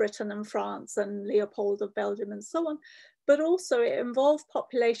as Britain and France and Leopold of Belgium and so on, but also it involved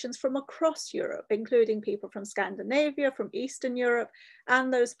populations from across Europe, including people from Scandinavia, from Eastern Europe,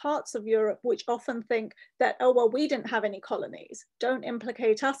 and those parts of Europe which often think that, oh, well, we didn't have any colonies, don't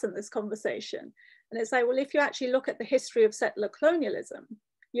implicate us in this conversation. And it's like, well, if you actually look at the history of settler colonialism,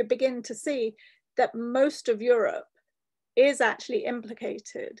 you begin to see that most of Europe is actually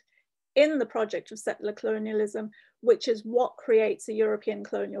implicated in the project of settler colonialism, which is what creates a European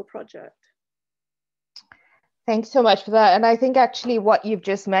colonial project. Thanks so much for that. And I think actually what you've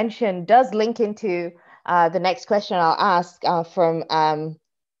just mentioned does link into the next question I'll ask from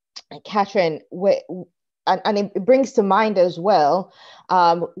Catherine, and it brings to mind as well,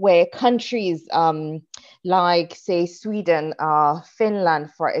 where countries like, say, Sweden,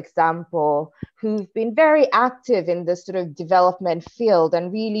 Finland, for example, who've been very active in this sort of development field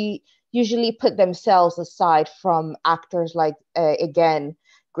and really usually put themselves aside from actors like, again,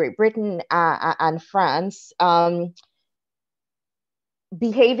 Great Britain and France,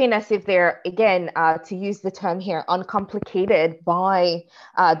 behaving as if they're, again, to use the term here, uncomplicated by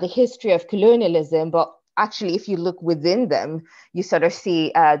the history of colonialism. But actually, if you look within them, you sort of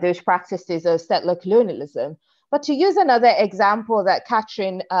see those practices of settler colonialism. But to use another example that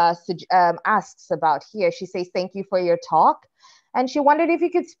Catherine asks about here, she says, thank you for your talk. And she wondered if you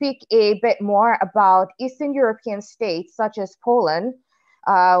could speak a bit more about Eastern European states, such as Poland,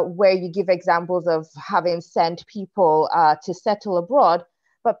 where you give examples of having sent people to settle abroad.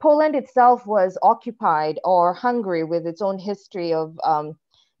 But Poland itself was occupied, or Hungary, with its own history of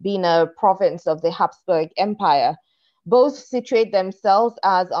being a province of the Habsburg Empire. Both situate themselves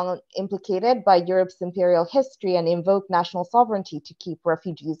as implicated by Europe's imperial history and invoke national sovereignty to keep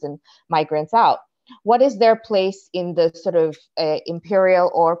refugees and migrants out. What is their place in the sort of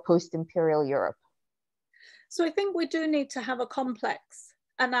imperial or post-imperial Europe? So I think we do need to have a complex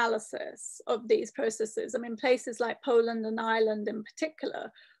analysis of these processes. I mean, places like Poland and Ireland in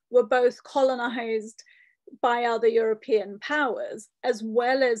particular were both colonized by other European powers, as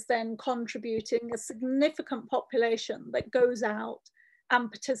well as then contributing a significant population that goes out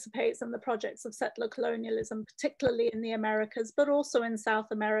and participates in the projects of settler colonialism, particularly in the Americas, but also in South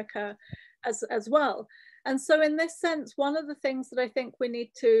America as well. And so in this sense, one of the things that I think we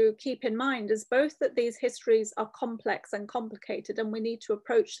need to keep in mind is both that these histories are complex and complicated, and we need to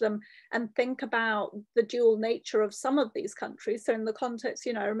approach them and think about the dual nature of some of these countries. So in the context,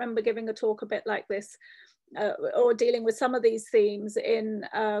 you know, I remember giving a talk a bit like this, or dealing with some of these themes in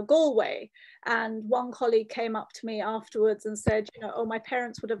Galway. And one colleague came up to me afterwards and said, you know, oh, my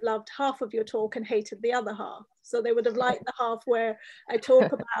parents would have loved half of your talk and hated the other half. So they would have liked the half where I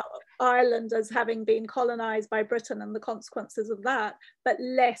talk about Ireland as having been colonized by Britain and the consequences of that, but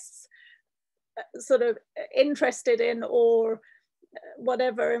less sort of interested in or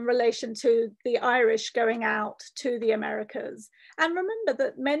whatever in relation to the Irish going out to the Americas. And remember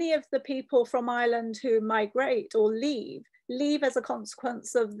that many of the people from Ireland who migrate or leave as a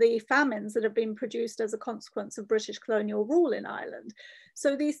consequence of the famines that have been produced as a consequence of British colonial rule in Ireland.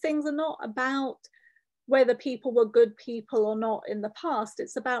 So these things are not about whether people were good people or not in the past.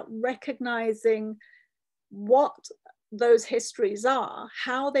 It's about recognizing what those histories are,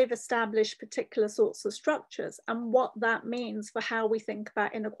 how they've established particular sorts of structures, and what that means for how we think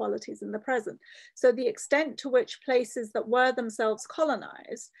about inequalities in the present. So the extent to which places that were themselves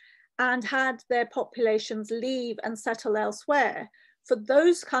colonized and had their populations leave and settle elsewhere, for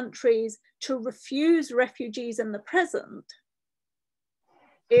those countries to refuse refugees in the present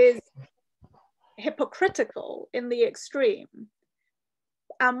is hypocritical in the extreme.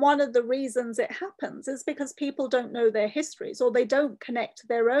 And one of the reasons it happens is because people don't know their histories, or they don't connect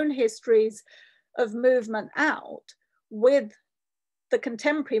their own histories of movement out with the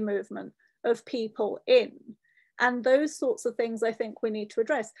contemporary movement of people in. And those sorts of things I think we need to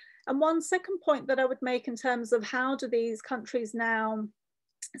address. And one second point that I would make in terms of how do these countries now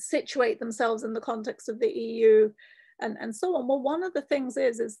situate themselves in the context of the EU and so on. Well, one of the things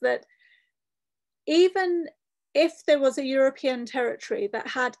is that even if there was a European territory that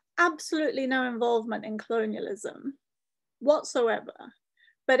had absolutely no involvement in colonialism whatsoever,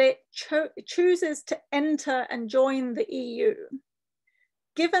 but it chooses to enter and join the EU,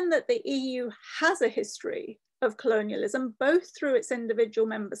 given that the EU has a history of colonialism, both through its individual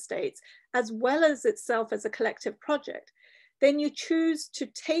member states, as well as itself as a collective project, then you choose to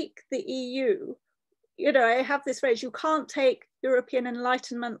take the EU, you know, I have this phrase, you can't take European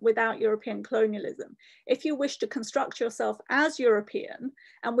Enlightenment without European colonialism. If you wish to construct yourself as European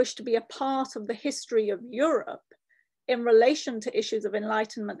and wish to be a part of the history of Europe in relation to issues of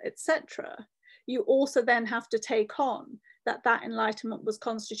Enlightenment, etc., you also then have to take on that that Enlightenment was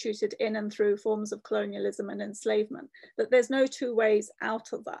constituted in and through forms of colonialism and enslavement, that there's no two ways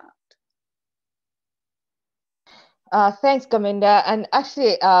out of that. Thanks, Gominda. And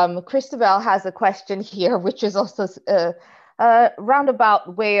actually, Christabel has a question here, which is also a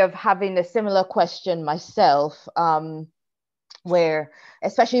roundabout way of having a similar question myself, where,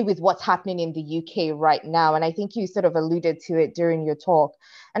 especially with what's happening in the UK right now, and I think you sort of alluded to it during your talk.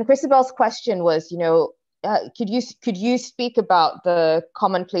 And Christabel's question was, you know, could you speak about the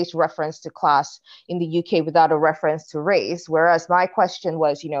commonplace reference to class in the UK without a reference to race? Whereas my question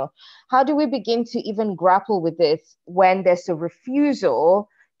was, you know, how do we begin to even grapple with this when there's a refusal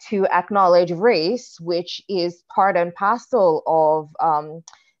to acknowledge race, which is part and parcel of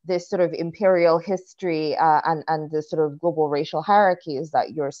this sort of imperial history and the sort of global racial hierarchies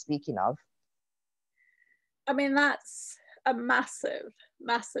that you're speaking of? I mean, that's a massive,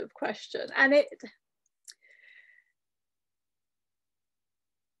 massive question. And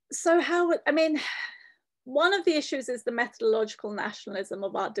so how, I mean, one of the issues is the methodological nationalism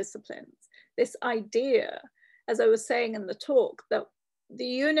of our disciplines. This idea, as I was saying in the talk, that the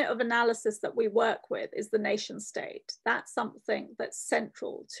unit of analysis that we work with is the nation state. That's something that's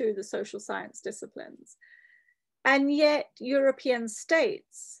central to the social science disciplines. And yet European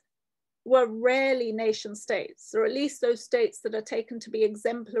states were rarely nation states, or at least those states that are taken to be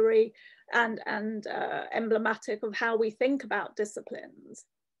exemplary and emblematic of how we think about disciplines,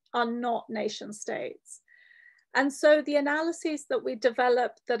 are not nation states. And so the analyses that we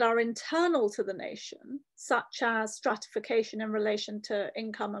develop that are internal to the nation, such as stratification in relation to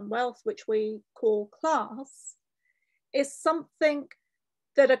income and wealth, which we call class, is something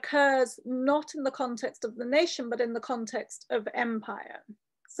that occurs not in the context of the nation, but in the context of empire.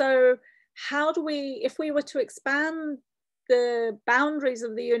 So how do we, if we were to expand the boundaries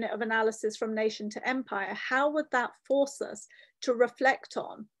of the unit of analysis from nation to empire, how would that force us to reflect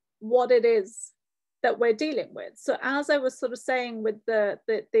on what it is that we're dealing with? So as I was sort of saying with the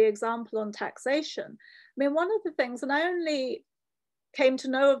example on taxation, I mean, one of the things, and I only came to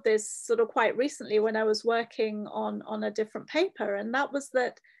know of this sort of quite recently when I was working on a different paper, and that was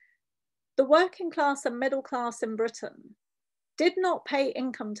that the working class and middle class in Britain did not pay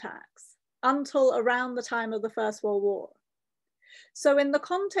income tax until around the time of the First World War. So in the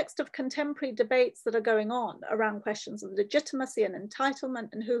context of contemporary debates that are going on around questions of legitimacy and entitlement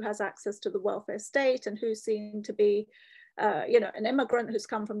and who has access to the welfare state and who's seen to be, you know, an immigrant who's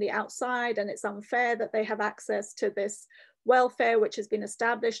come from the outside, and it's unfair that they have access to this welfare which has been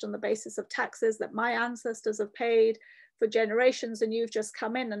established on the basis of taxes that my ancestors have paid for generations, and you've just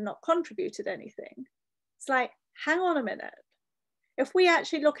come in and not contributed anything. It's like, hang on a minute. If we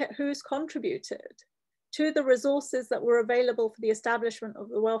actually look at who's contributed to the resources that were available for the establishment of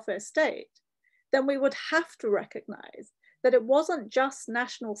the welfare state, then we would have to recognize that it wasn't just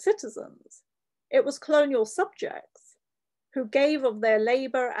national citizens, it was colonial subjects who gave of their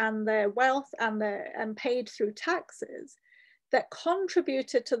labor and their wealth and paid through taxes that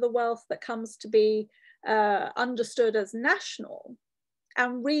contributed to the wealth that comes to be understood as national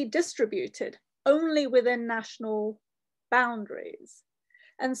and redistributed only within national boundaries.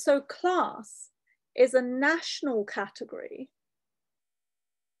 And so class is a national category.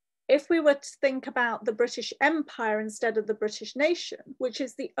 If we were to think about the British Empire instead of the British nation, which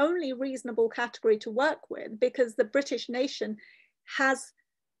is the only reasonable category to work with, because the British nation has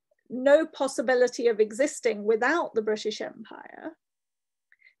no possibility of existing without the British Empire,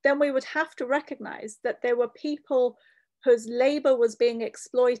 then we would have to recognize that there were people whose labor was being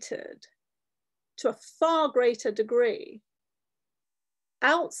exploited to a far greater degree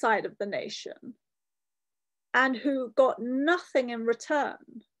outside of the nation, and who got nothing in return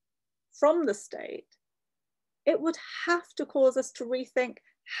from the state. It would have to cause us to rethink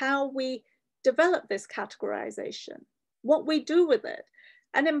how we develop this categorization, what we do with it.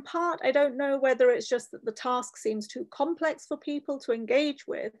 And in part, I don't know whether it's just that the task seems too complex for people to engage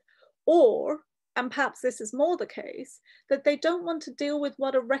with, or, and perhaps this is more the case, that they don't want to deal with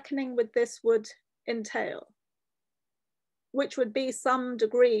what a reckoning with this would entail, which would be some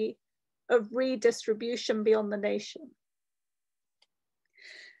degree of redistribution beyond the nation.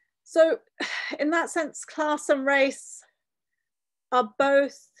 So in that sense, class and race are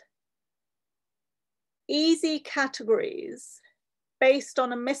both easy categories based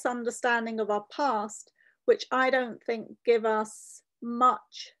on a misunderstanding of our past, which I don't think give us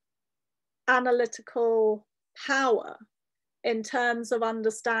much analytical power in terms of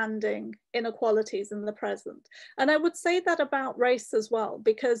understanding inequalities in the present. And I would say that about race as well,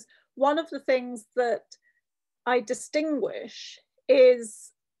 because one of the things that I distinguish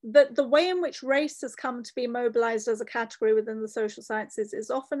is that the way in which race has come to be mobilized as a category within the social sciences is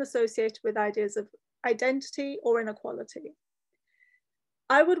often associated with ideas of identity or inequality.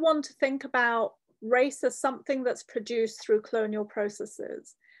 I would want to think about race as something that's produced through colonial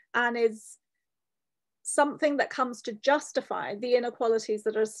processes and is something that comes to justify the inequalities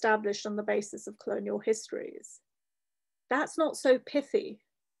that are established on the basis of colonial histories. That's not so pithy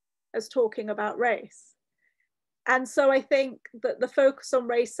as talking about race. And so I think that the focus on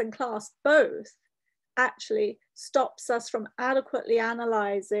race and class both actually stops us from adequately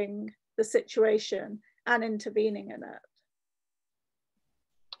analyzing the situation and intervening in it.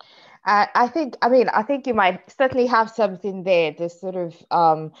 I think you might certainly have something there, this sort of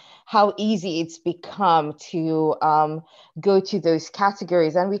how easy it's become to go to those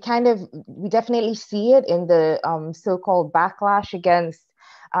categories. And we definitely see it in the so-called backlash against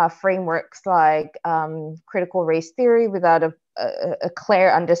frameworks like critical race theory without a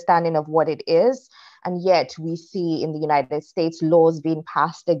clear understanding of what it is. And yet we see in the United States laws being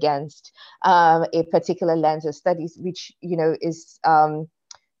passed against a particular lens of studies, which, you know, is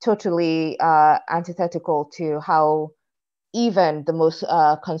totally antithetical to how even the most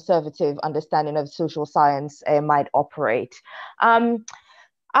conservative understanding of social science might operate. We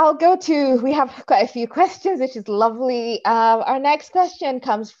have quite a few questions, which is lovely. Our next question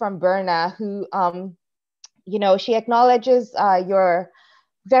comes from Berna, who, you know, she acknowledges your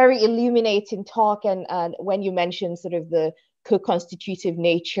very illuminating talk and when you mentioned sort of the co-constitutive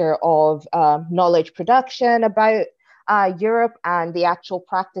nature of knowledge production about Europe and the actual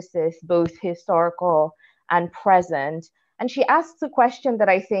practices, both historical and present. And she asks a question that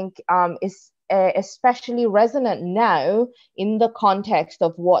I think is especially resonant now in the context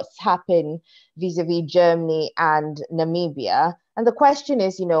of what's happened vis-a-vis Germany and Namibia. And the question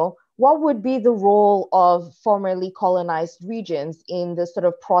is, you know, what would be the role of formerly colonized regions in the sort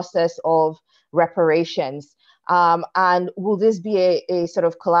of process of reparations? And will this be a sort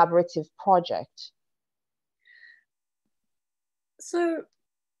of collaborative project? So,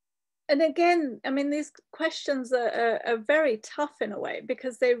 and again, I mean, these questions are very tough in a way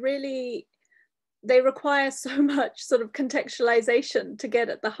because they require so much sort of contextualization to get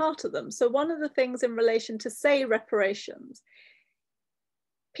at the heart of them. So one of the things in relation to, say, reparations,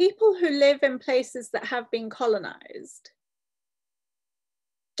 people who live in places that have been colonized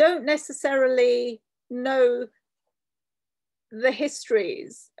don't necessarily know the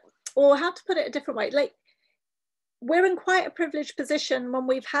histories, or how to put it a different way, like, we're in quite a privileged position when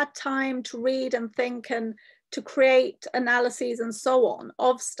we've had time to read and think and to create analyses and so on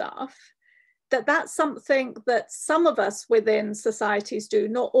of stuff, that's something that some of us within societies do,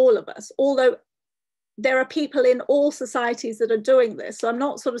 not all of us, although there are people in all societies that are doing this. So I'm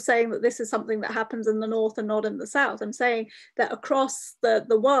not sort of saying that this is something that happens in the North and not in the South. I'm saying that across the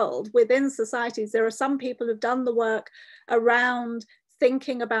world, within societies, there are some people who've done the work around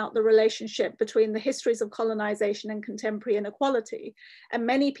thinking about the relationship between the histories of colonization and contemporary inequality, and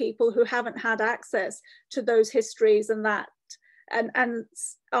many people who haven't had access to those histories and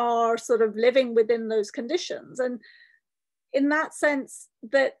are sort of living within those conditions. And in that sense,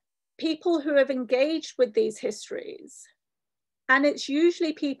 that people who have engaged with these histories, and it's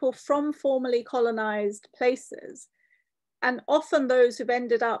usually people from formerly colonized places, and often those who've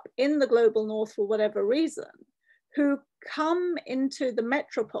ended up in the global North for whatever reason, who come into the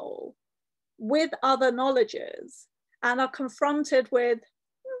metropole with other knowledges and are confronted with,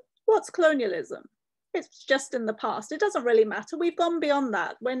 what's colonialism? It's just in the past. It doesn't really matter. We've gone beyond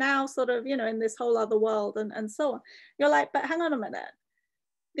that. We're now sort of, you know, in this whole other world and so on. You're like, but hang on a minute.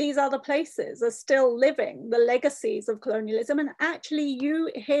 These other places are still living the legacies of colonialism. And actually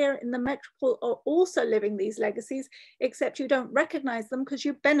you here in the metropole are also living these legacies, except you don't recognize them because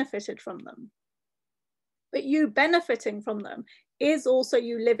you benefited from them. But you benefiting from them is also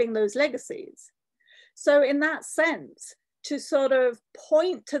you living those legacies. So in that sense, to sort of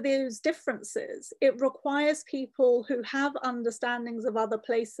point to those differences, it requires people who have understandings of other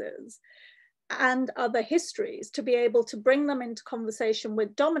places and other histories to be able to bring them into conversation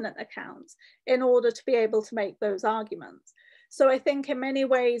with dominant accounts in order to be able to make those arguments. So I think in many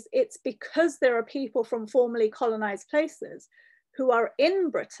ways, it's because there are people from formerly colonized places who are in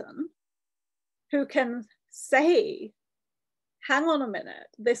Britain who can say, hang on a minute,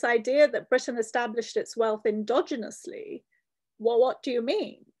 this idea that Britain established its wealth endogenously, well, what do you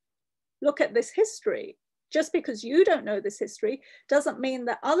mean? Look at this history. Just because you don't know this history doesn't mean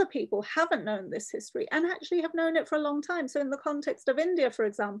that other people haven't known this history and actually have known it for a long time. So in the context of India, for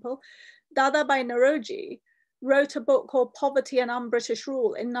example, Dadabhai Naoroji wrote a book called Poverty and Un-British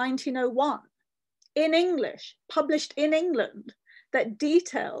Rule in 1901 in English, published in England, that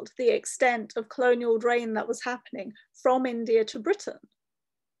detailed the extent of colonial drain that was happening from India to Britain.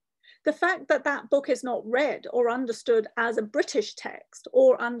 The fact that that book is not read or understood as a British text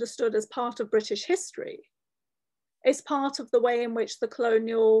or understood as part of British history is part of the way in which the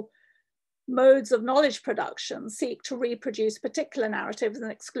colonial modes of knowledge production seek to reproduce particular narratives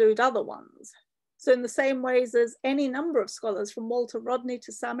and exclude other ones. So in the same ways as any number of scholars, from Walter Rodney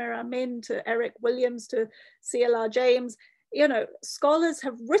to Samir Amin to Eric Williams to C.L.R. James, you know, scholars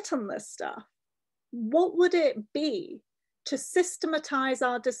have written this stuff. What would it be to systematize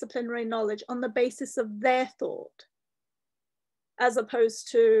our disciplinary knowledge on the basis of their thought, as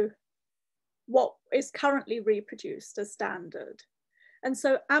opposed to what is currently reproduced as standard? And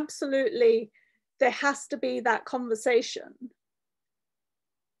so absolutely, there has to be that conversation.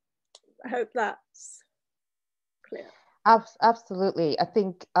 I hope that's clear. Absolutely. I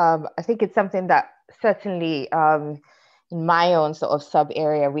think it's something that certainly in my own sort of sub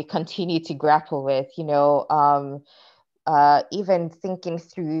area, we continue to grapple with, you know, even thinking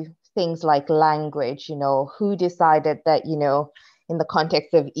through things like language, you know, who decided that, you know, in the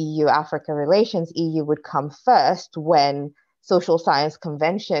context of EU-Africa relations, EU would come first when social science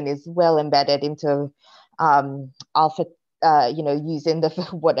convention is well embedded into you know, using the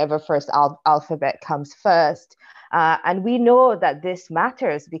whatever first alphabet comes first. And we know that this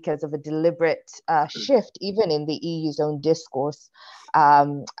matters because of a deliberate shift, even in the EU's own discourse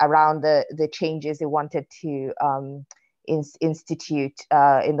around the changes it wanted to institute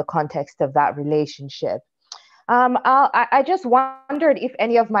in the context of that relationship. I just wondered if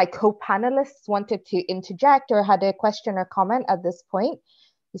any of my co-panelists wanted to interject or had a question or comment at this point.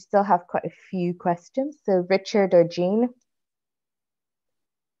 We still have quite a few questions. So Richard or Jean?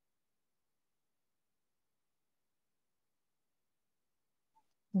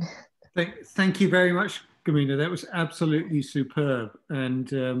 Thank you very much, Gamina. That was absolutely superb.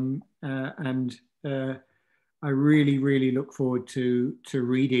 And I really, really look forward to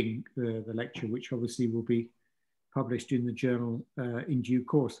reading the lecture, which obviously will be published in the journal in due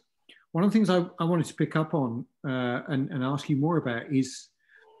course. One of the things I wanted to pick up on and ask you more about is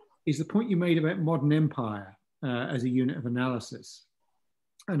the point you made about modern empire as a unit of analysis.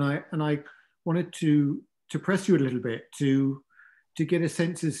 And I wanted to press you a little bit to get a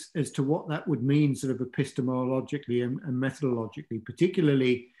sense as to what that would mean sort of epistemologically and methodologically,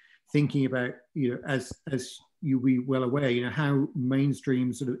 particularly thinking about, you know, as you'll be well aware, you know, how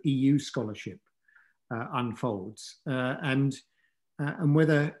mainstream sort of EU scholarship unfolds and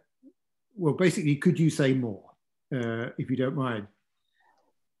whether, well, basically, could you say more, if you don't mind?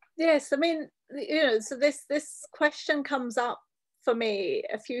 Yes, I mean, you know, so this question comes up for me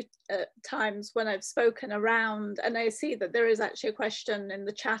a few times when I've spoken around, and I see that there is actually a question in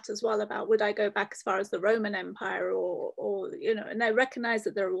the chat as well about would I go back as far as the Roman Empire or you know, and I recognize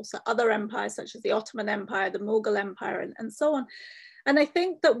that there are also other empires such as the Ottoman Empire, the Mughal Empire, and so on. And I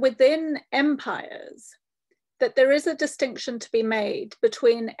think that within empires, that there is a distinction to be made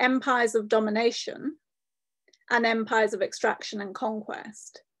between empires of domination and empires of extraction and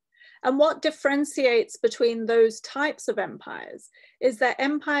conquest. And what differentiates between those types of empires is that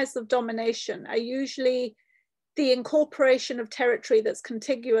empires of domination are usually the incorporation of territory that's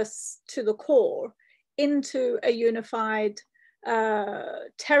contiguous to the core into a unified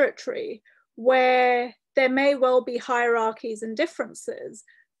territory where there may well be hierarchies and differences,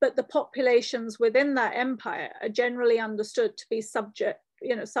 but the populations within that empire are generally understood to be subject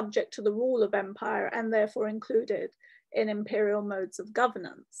to the rule of empire and therefore included in imperial modes of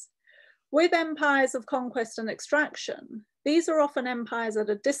governance. With empires of conquest and extraction, these are often empires at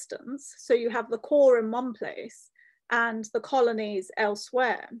a distance. So you have the core in one place and the colonies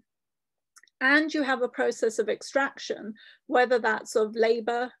elsewhere. And you have a process of extraction, whether that's of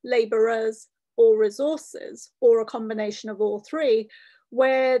labor, laborers, or resources, or a combination of all three,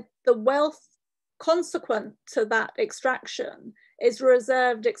 where the wealth consequent to that extraction is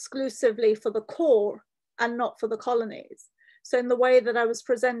reserved exclusively for the core and not for the colonies. So in the way that I was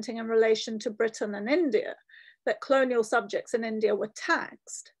presenting in relation to Britain and India, that colonial subjects in India were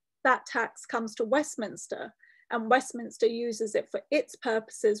taxed, that tax comes to Westminster, and Westminster uses it for its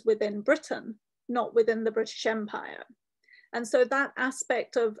purposes within Britain, not within the British Empire. And so that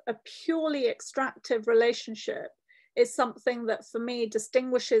aspect of a purely extractive relationship is something that for me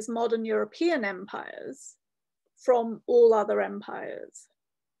distinguishes modern European empires from all other empires.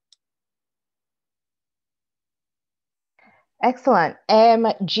 Excellent.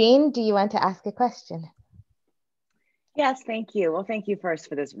 Jean, do you want to ask a question? Yes, thank you. Well, thank you first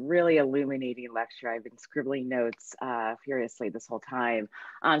for this really illuminating lecture. I've been scribbling notes furiously this whole time.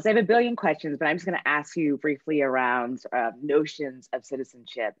 So I have a billion questions, but I'm just going to ask you briefly around notions of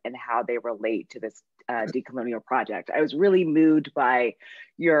citizenship and how they relate to this decolonial project. I was really moved by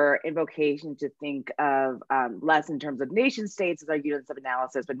your invocation to think of less in terms of nation states as our units of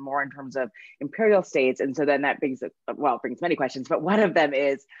analysis, but more in terms of imperial states. And so then that brings many questions, but one of them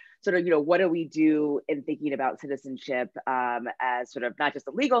is sort of, what do we do in thinking about citizenship as sort of not just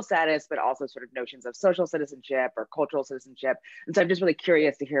a legal status, but also sort of notions of social citizenship or cultural citizenship. And so I'm just really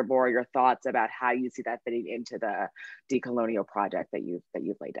curious to hear more of your thoughts about how you see that fitting into the decolonial project that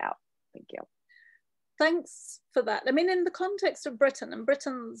you've laid out. Thank you. Thanks for that. I mean, in the context of Britain, and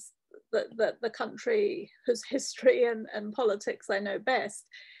Britain's the country whose history and politics I know best,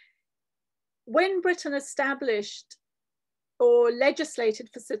 when Britain established or legislated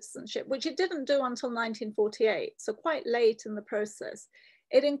for citizenship, which it didn't do until 1948, so quite late in the process,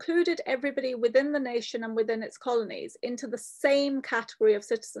 it included everybody within the nation and within its colonies into the same category of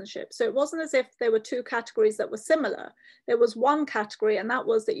citizenship. So it wasn't as if there were two categories that were similar. There was one category, and that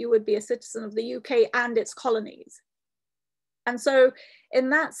was that you would be a citizen of the UK and its colonies. And so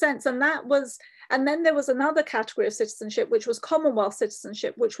in that sense, and then there was another category of citizenship, which was Commonwealth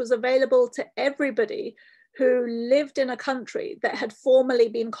citizenship, which was available to everybody who lived in a country that had formerly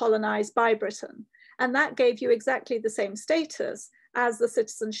been colonized by Britain. And that gave you exactly the same status as the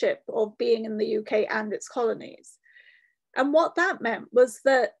citizenship of being in the UK and its colonies. And what that meant was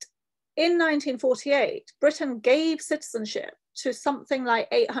that in 1948, Britain gave citizenship to something like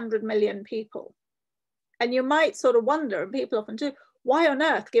 800 million people. And you might sort of wonder, and people often do, why on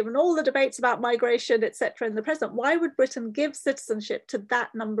earth, given all the debates about migration, etc., in the present, why would Britain give citizenship to that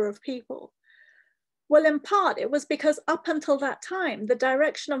number of people? Well, in part, it was because up until that time, the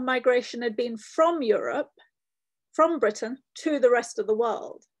direction of migration had been from Europe, from Britain, to the rest of the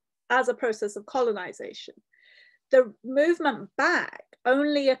world as a process of colonization. The movement back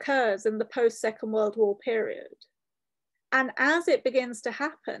only occurs in the post-Second World War period. And as it begins to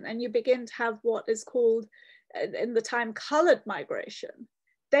happen, and you begin to have what is called, in the time, coloured migration,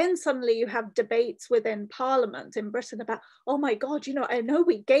 then suddenly you have debates within Parliament in Britain about, oh my God, I know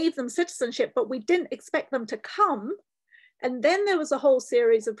we gave them citizenship, but we didn't expect them to come. And then there was a whole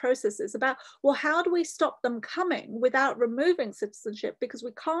series of processes about, well, how do we stop them coming without removing citizenship? Because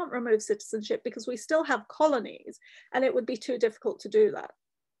we can't remove citizenship because we still have colonies, and it would be too difficult to do that.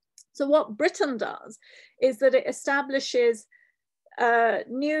 So what Britain does is that it establishes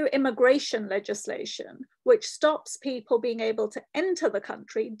new immigration legislation, which stops people being able to enter the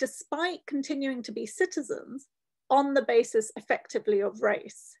country despite continuing to be citizens on the basis effectively of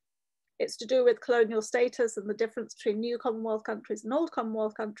race. It's to do with colonial status and the difference between new Commonwealth countries and old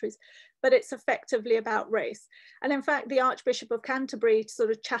Commonwealth countries, but it's effectively about race. And in fact, the Archbishop of Canterbury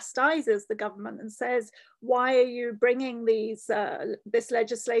sort of chastises the government and says, why are you bringing this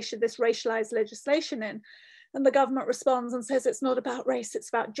legislation, this racialized legislation in? And the government responds and says, it's not about race, it's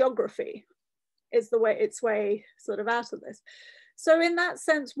about geography, is its way sort of out of this. So in that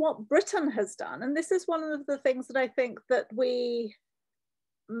sense, what Britain has done, and this is one of the things that I think that we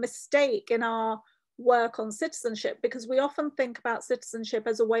mistake in our work on citizenship, because we often think about citizenship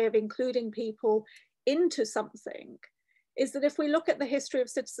as a way of including people into something, is that if we look at the history of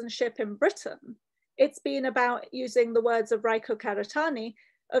citizenship in Britain, it's been about, using the words of Raiko Karatani,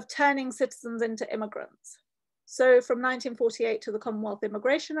 of turning citizens into immigrants. So from 1948 to the Commonwealth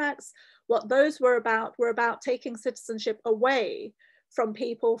Immigration Acts, what those were about taking citizenship away from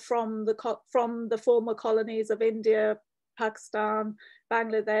people from the former colonies of India, Pakistan,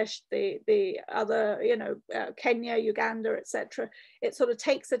 Bangladesh, the other, Kenya, Uganda, etc. It sort of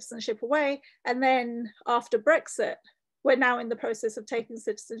takes citizenship away. And then after Brexit, we're now in the process of taking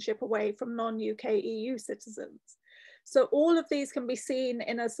citizenship away from non-UK EU citizens. So all of these can be seen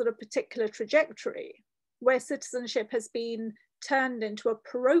in a sort of particular trajectory where citizenship has been turned into a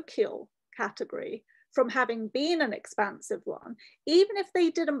parochial category from having been an expansive one. Even if they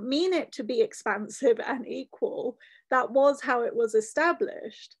didn't mean it to be expansive and equal, that was how it was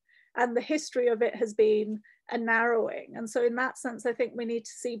established. And the history of it has been a narrowing. And so in that sense, I think we need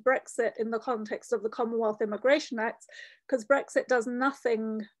to see Brexit in the context of the Commonwealth Immigration Acts, because Brexit does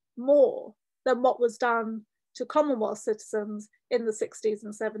nothing more than what was done to Commonwealth citizens in the 60s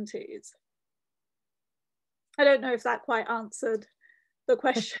and 70s. I don't know if that quite answered the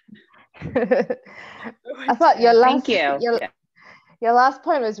question. I thought your last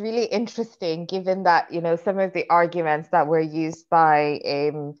point was really interesting, given that some of the arguments that were used by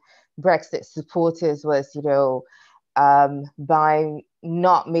Brexit supporters was by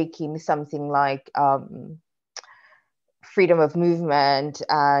not making something like freedom of movement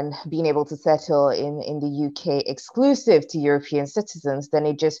and being able to settle in the UK exclusive to European citizens, then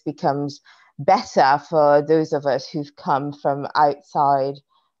it just becomes better for those of us who've come from outside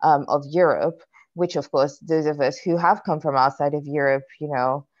of Europe, which of course, those of us who have come from outside of Europe, you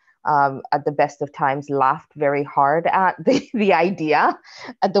know, at the best of times laughed very hard at the idea.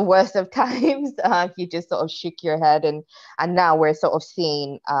 At the worst of times, you just sort of shook your head, and now we're sort of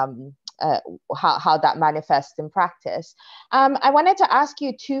seeing how that manifests in practice. I wanted to ask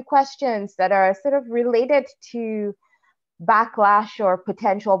you two questions that are sort of related to backlash or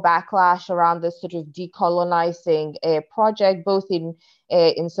potential backlash around this sort of decolonizing project, both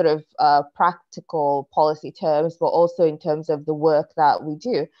in sort of practical policy terms, but also in terms of the work that we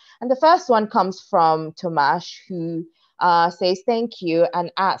do. And the first one comes from Tomasz, who says thank you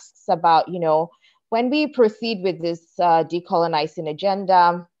and asks about, you know, when we proceed with this decolonizing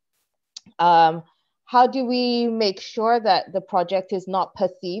agenda, how do we make sure that the project is not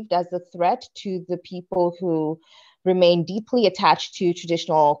perceived as a threat to the people who remain deeply attached to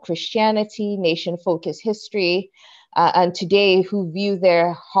traditional Christianity, nation-focused history, and today who view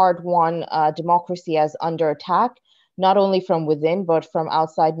their hard-won democracy as under attack, not only from within, but from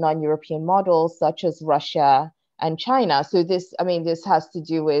outside non-European models such as Russia and China. So this, I mean, this has to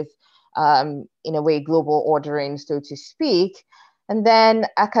do with, in a way, global ordering, so to speak. And then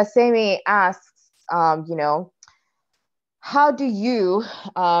Akasemi asks, you know, how do you,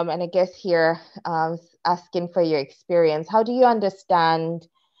 and I guess here, asking for your experience, how do you understand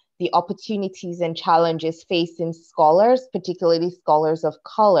the opportunities and challenges facing scholars, particularly scholars of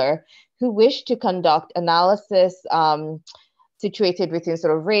color, who wish to conduct analysis situated within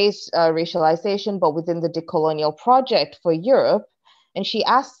sort of race, racialization, but within the decolonial project for Europe? And she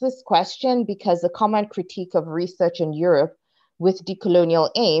asks this question because a common critique of research in Europe with decolonial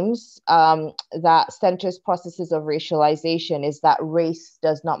aims that centers processes of racialization is that race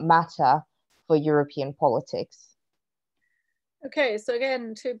does not matter for European politics. Okay, so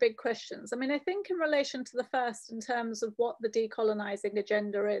again, two big questions. I mean, I think in relation to the first, in terms of what the decolonizing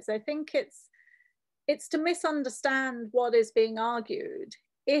agenda is, I think it's to misunderstand what is being argued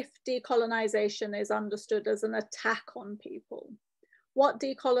if decolonization is understood as an attack on people. What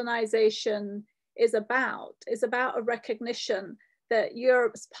decolonization is about a recognition that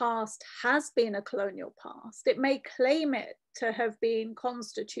Europe's past has been a colonial past. It may claim it to have been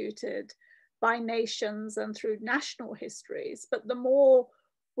constituted by nations and through national histories, but the more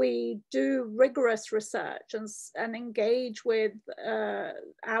we do rigorous research and engage with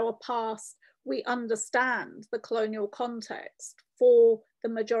our past, we understand the colonial context for the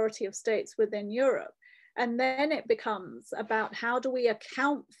majority of states within Europe. And then it becomes about how do we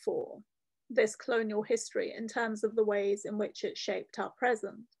account for this colonial history in terms of the ways in which it shaped our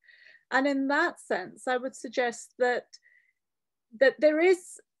present. And in that sense, I would suggest that there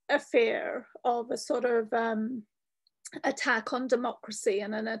is a fear of a sort of attack on democracy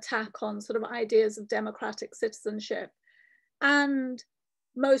and an attack on sort of ideas of democratic citizenship. And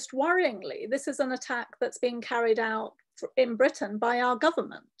most worryingly, this is an attack that's being carried out in Britain by our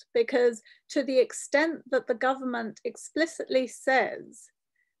government, because to the extent that the government explicitly says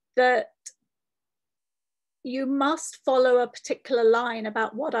that you must follow a particular line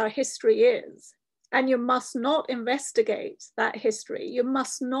about what our history is, and you must not investigate that history, you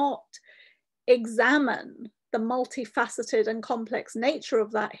must not examine the multifaceted and complex nature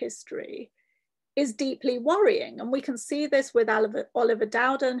of that history, is deeply worrying. And we can see this with Oliver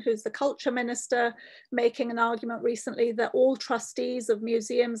Dowden, who's the culture minister, making an argument recently that all trustees of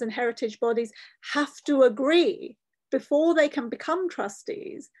museums and heritage bodies have to agree, before they can become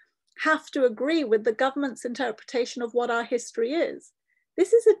trustees, have to agree with the government's interpretation of what our history is.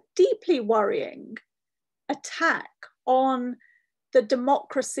 This is a deeply worrying attack on the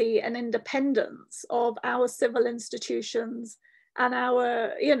democracy and independence of our civil institutions and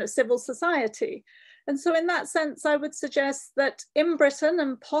our, civil society. And so in that sense, I would suggest that in Britain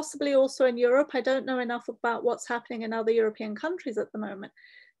and possibly also in Europe, I don't know enough about what's happening in other European countries at the moment,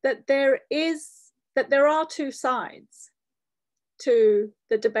 that there are two sides to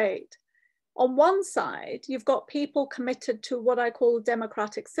the debate. On one side, you've got people committed to what I call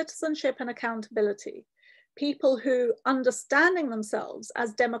democratic citizenship and accountability. People who, understanding themselves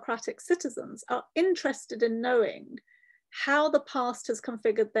as democratic citizens, are interested in knowing how the past has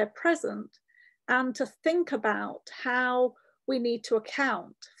configured their present, and to think about how we need to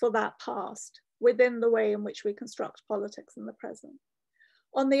account for that past within the way in which we construct politics in the present.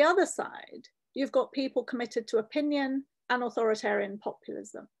 On the other side, you've got people committed to opinion and authoritarian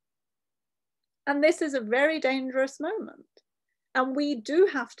populism. And this is a very dangerous moment. And we do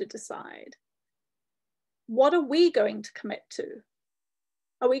have to decide, what are we going to commit to?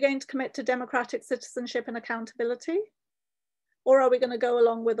 Are we going to commit to democratic citizenship and accountability? Or are we going to go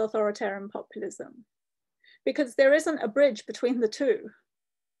along with authoritarian populism? Because there isn't a bridge between the two.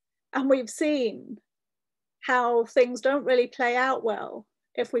 And we've seen how things don't really play out well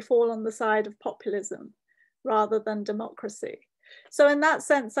if we fall on the side of populism rather than democracy. So in that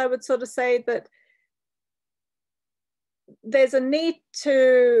sense, I would sort of say that there's a need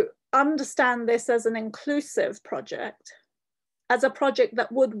to understand this as an inclusive project, as a project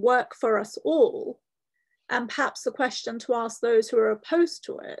that would work for us all. And perhaps the question to ask those who are opposed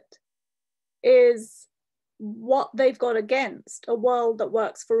to it is what they've got against a world that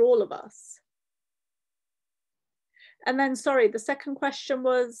works for all of us. And then, sorry, the second question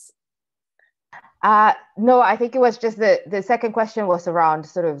was? No, I think it was just the second question was around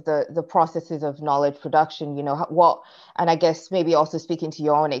sort of the processes of knowledge production, you know, what, and I guess maybe also speaking to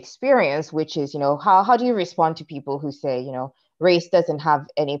your own experience, which is, you know, how do you respond to people who say, you know, race doesn't have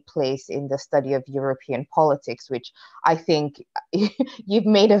any place in the study of European politics, which I think you've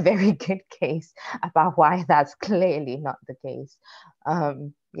made a very good case about why that's clearly not the case.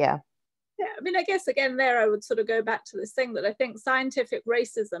 Yeah. Yeah, I mean, I guess again there I would sort of go back to this thing that I think scientific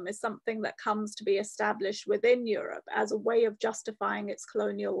racism is something that comes to be established within Europe as a way of justifying its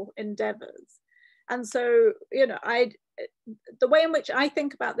colonial endeavours. And so, you know, the way in which I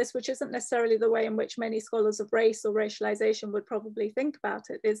think about this, which isn't necessarily the way in which many scholars of race or racialization would probably think about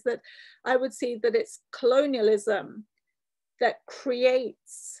it, is that I would see that it's colonialism that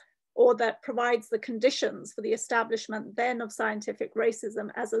creates or that provides the conditions for the establishment then of scientific racism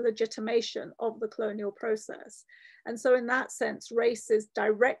as a legitimation of the colonial process. And so in that sense, race is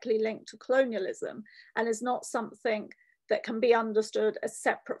directly linked to colonialism and is not something that can be understood as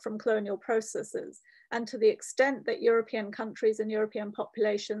separate from colonial processes. And to the extent that European countries and European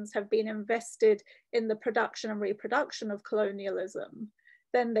populations have been invested in the production and reproduction of colonialism,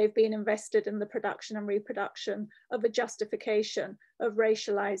 then they've been invested in the production and reproduction of a justification of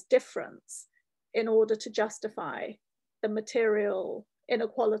racialized difference in order to justify the material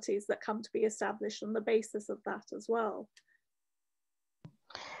inequalities that come to be established on the basis of that as well.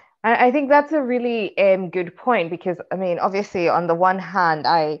 I think that's a really good point, because I mean, obviously on the one hand,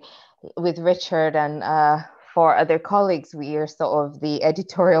 with Richard and 4 other colleagues, we are sort of the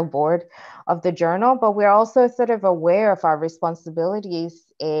editorial board of the journal, but we're also sort of aware of our responsibilities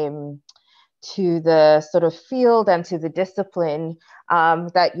to the sort of field and to the discipline,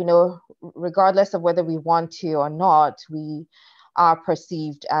 that, you know, regardless of whether we want to or not, we are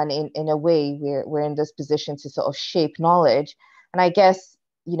perceived, and in a way we're in this position to sort of shape knowledge. And I guess,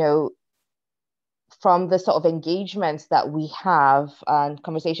 you know, from the sort of engagements that we have and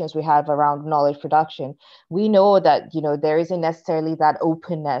conversations we have around knowledge production, we know that, you know, there isn't necessarily that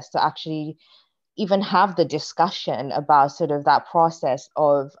openness to actually even have the discussion about sort of that process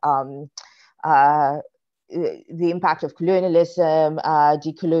of the impact of colonialism,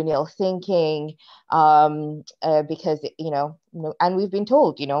 decolonial thinking, because, you know, and we've been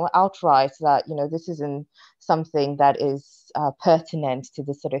told, you know, outright that, you know, this isn't something that is pertinent to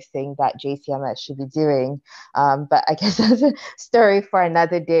the sort of thing that JCMS should be doing. But I guess that's a story for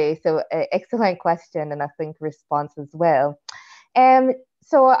another day. So excellent question, and I think response as well.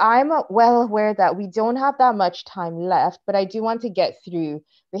 So I'm well aware that we don't have that much time left, but I do want to get through.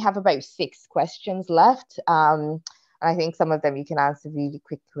 We have about 6 questions left. And I think some of them you can answer really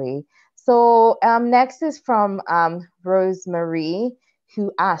quickly. So next is from Rosemary,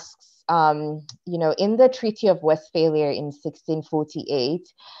 who asks, you know, in the Treaty of Westphalia in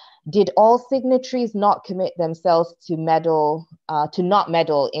 1648, did all signatories not commit themselves to not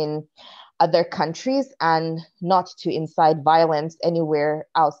meddle in other countries and not to incite violence anywhere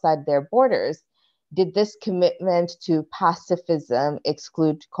outside their borders? Did this commitment to pacifism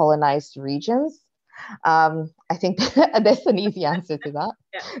exclude colonized regions? I think there's an easy answer to that.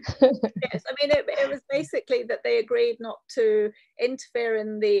 Yeah. Yes, I mean, it was basically that they agreed not to interfere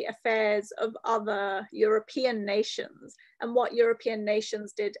in the affairs of other European nations, and what European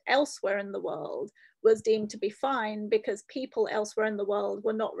nations did elsewhere in the world was deemed to be fine, because people elsewhere in the world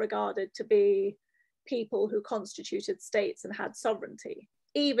were not regarded to be people who constituted states and had sovereignty.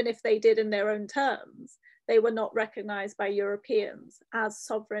 Even if they did in their own terms, they were not recognized by Europeans as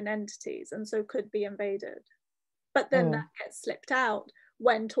sovereign entities, and so could be invaded. But then that gets slipped out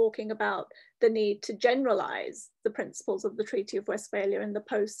when talking about the need to generalize the principles of the Treaty of Westphalia in the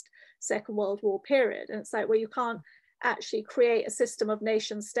post-Second World War period. And it's like, well, you can't actually create a system of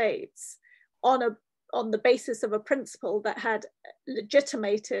nation states on on the basis of a principle that had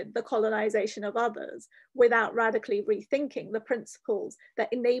legitimated the colonization of others without radically rethinking the principles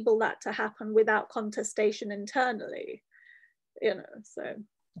that enable that to happen without contestation internally, you know, so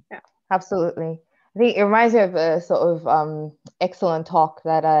yeah. Absolutely. I think it reminds me of a sort of excellent talk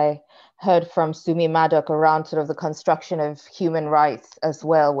that I heard from Sumi Maddock around sort of the construction of human rights as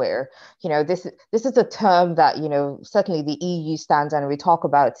well, where, you know, this is a term that, you know, certainly the EU stands on, and we talk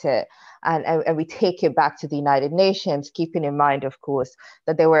about it, and we take it back to the United Nations, keeping in mind, of course,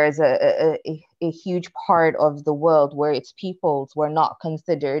 that there was a huge part of the world where its peoples were not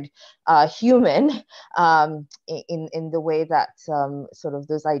considered human in the way that sort of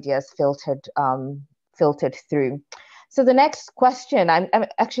those ideas filtered through. So the next question, I'm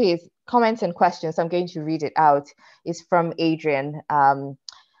actually, it's comments and questions, so I'm going to read it out, is from Adrian.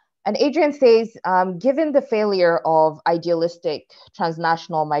 And Adrian says, given the failure of idealistic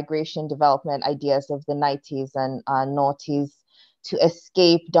transnational migration development ideas of the 90s and noughties to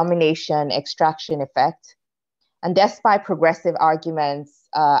escape domination extraction effect, and despite progressive arguments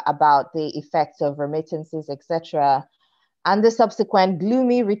about the effects of remittances, etc., and the subsequent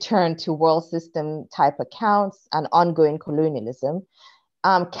gloomy return to world system type accounts and ongoing colonialism,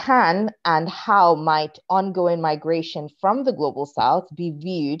 can and how might ongoing migration from the global south be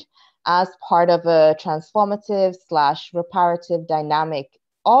viewed as part of a transformative / reparative dynamic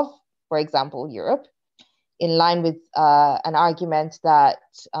of, for example, Europe, in line with an argument that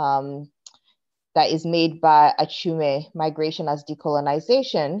that is made by Achume, migration as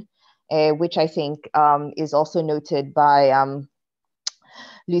decolonization, which I think is also noted by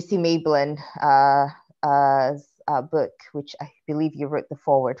Lucy Mablin, book, which I believe you wrote the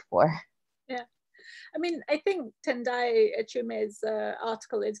foreword for. Yeah, I mean, I think Tendai Achume's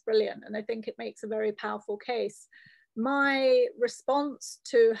article is brilliant, and I think it makes a very powerful case. My response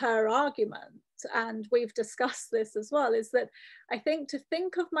to her argument, and we've discussed this as well, is that I think to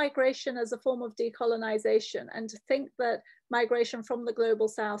think of migration as a form of decolonization, and to think that migration from the global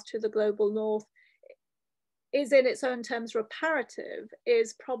south to the global north is in its own terms reparative,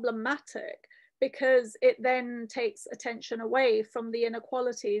 is problematic, because it then takes attention away from the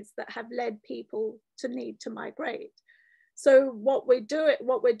inequalities that have led people to need to migrate. So what we're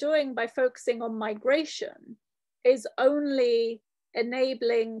doing by focusing on migration is only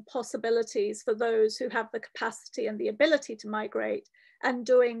enabling possibilities for those who have the capacity and the ability to migrate, and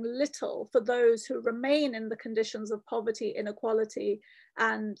doing little for those who remain in the conditions of poverty, inequality,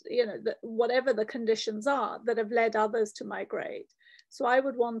 and, you know, whatever the conditions are that have led others to migrate. So I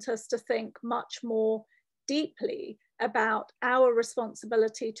would want us to think much more deeply about our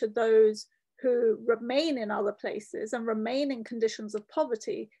responsibility to those who remain in other places and remain in conditions of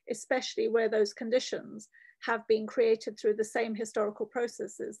poverty, especially where those conditions have been created through the same historical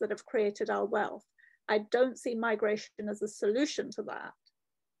processes that have created our wealth. I don't see migration as a solution to that.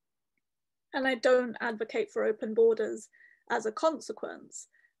 And I don't advocate for open borders as a consequence.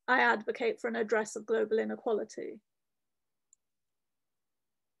 I advocate for an address of global inequality.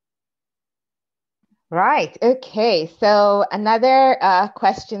 Right, okay, so another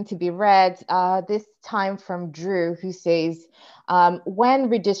question to be read, this time from Drew, who says, when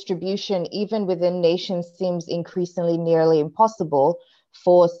redistribution, even within nations, seems increasingly nearly impossible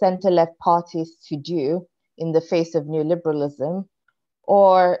for center-left parties to do in the face of neoliberalism,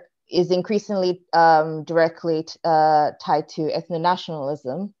 or is increasingly directly tied to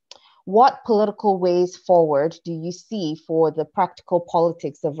ethno-nationalism, what political ways forward do you see for the practical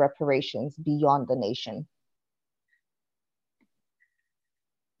politics of reparations beyond the nation?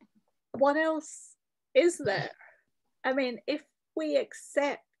 What else is there? I mean, if we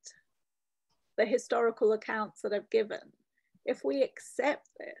accept the historical accounts that I've given, if we accept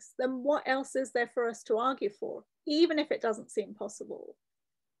this, then what else is there for us to argue for, even if it doesn't seem possible?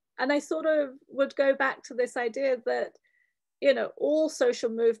 And I sort of would go back to this idea that, you know, all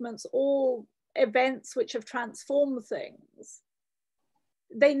social movements, all events which have transformed things,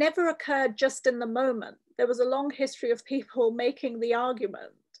 they never occurred just in the moment. There was a long history of people making the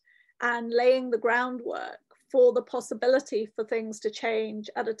argument and laying the groundwork for the possibility for things to change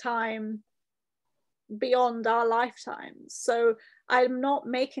at a time beyond our lifetimes. So I'm not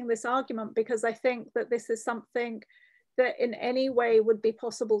making this argument because I think that this is something that in any way would be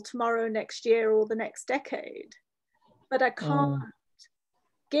possible tomorrow, next year, or the next decade. But I can't,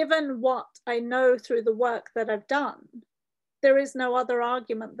 given what I know through the work that I've done, there is no other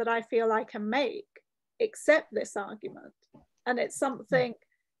argument that I feel I can make except this argument. And it's something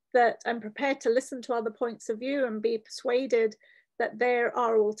that I'm prepared to listen to other points of view and be persuaded that there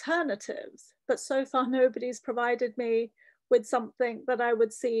are alternatives. But so far, nobody's provided me with something that I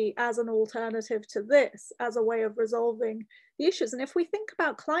would see as an alternative to this, as a way of resolving the issues. And if we think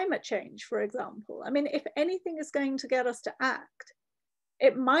about climate change, for example, I mean, if anything is going to get us to act,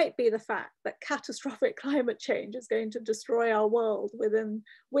 it might be the fact that catastrophic climate change is going to destroy our world within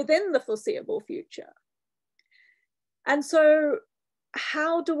the foreseeable future. And so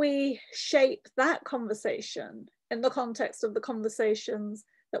how do we shape that conversation in the context of the conversations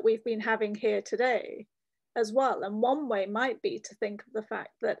that we've been having here today as well? And one way might be to think of the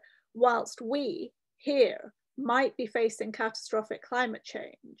fact that whilst we here might be facing catastrophic climate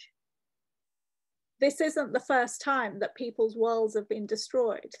change, this isn't the first time that people's worlds have been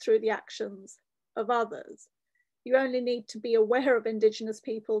destroyed through the actions of others. You only need to be aware of Indigenous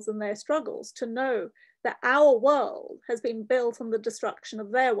peoples and their struggles to know that our world has been built on the destruction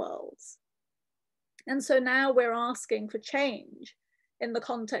of their worlds. And so now we're asking for change in the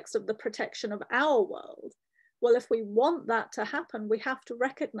context of the protection of our world. Well, if we want that to happen, we have to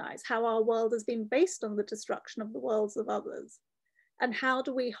recognize how our world has been based on the destruction of the worlds of others. And how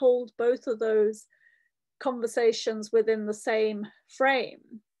do we hold both of those conversations within the same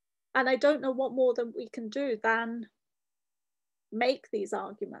frame? And I don't know what more than we can do than make these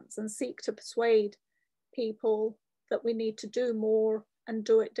arguments and seek to persuade people that we need to do more and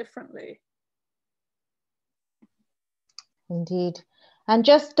do it differently. Indeed. And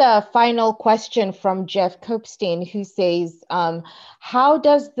just a final question from Jeff Kopstein, who says, how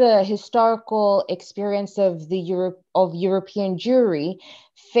does the historical experience of European Jewry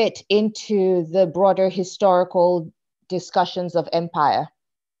fit into the broader historical discussions of empire?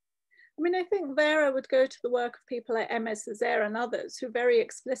 I mean, I think there I would go to the work of people like Aimé Césaire and others who very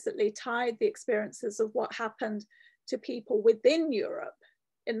explicitly tied the experiences of what happened to people within Europe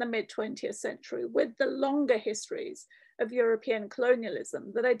in the mid-20th century with the longer histories of European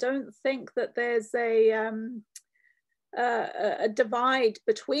colonialism, that I don't think that there's a divide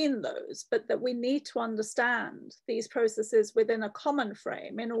between those, but that we need to understand these processes within a common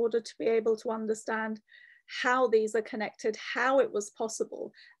frame in order to be able to understand how these are connected, how it was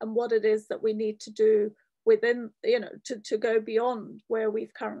possible, and what it is that we need to do within, you know, to go beyond where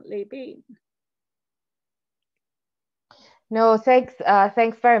we've currently been. No, thanks.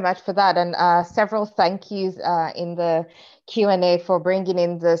 Thanks very much for that, and several thank yous in the Q&A for bringing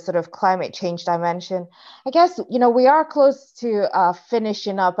in the sort of climate change dimension. I guess, you know, we are close to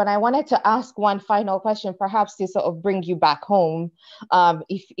finishing up, and I wanted to ask one final question, perhaps to sort of bring you back home,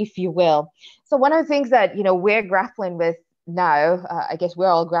 if you will. So one of the things that, you know, we're grappling with now, I guess we're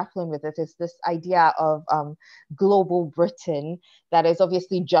all grappling with it, is this idea of global Britain that is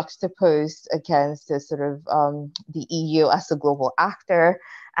obviously juxtaposed against the sort of the EU as a global actor.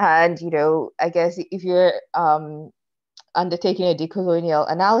 And, you know, I guess if you're undertaking a decolonial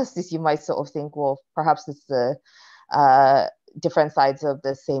analysis, you might sort of think, well, perhaps it's the different sides of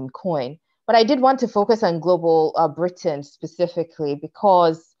the same coin. But I did want to focus on global Britain specifically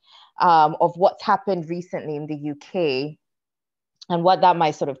because of what's happened recently in the UK, and what that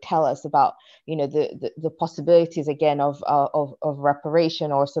might sort of tell us about, you know, the possibilities again of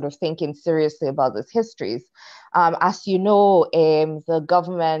reparation, or sort of thinking seriously about these histories. As you know, the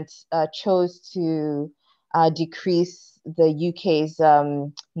government chose to decrease the UK's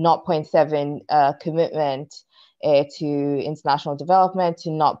 0.7 commitment to international development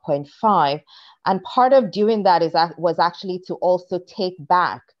to 0.5, and part of doing that was actually to also take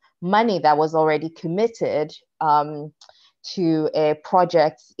back money that was already committed to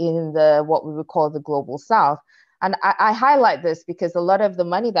projects in what we would call the global south. And I highlight this because a lot of the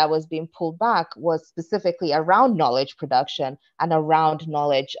money that was being pulled back was specifically around knowledge production and around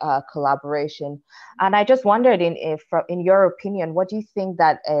knowledge collaboration. And I just wondered, in your opinion, what do you think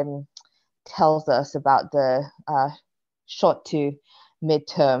that tells us about the short to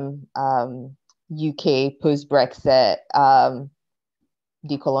midterm UK post-Brexit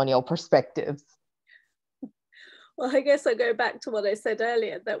decolonial perspectives? Well, I guess I go back to what I said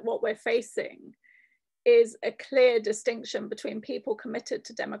earlier, that what we're facing is a clear distinction between people committed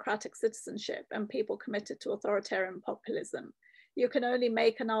to democratic citizenship and people committed to authoritarian populism. You can only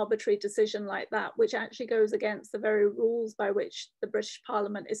make an arbitrary decision like that, which actually goes against the very rules by which the British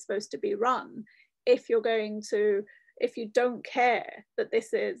Parliament is supposed to be run, if you don't care that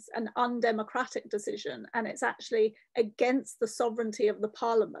this is an undemocratic decision and it's actually against the sovereignty of the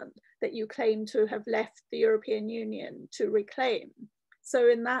Parliament that you claim to have left the European Union to reclaim. So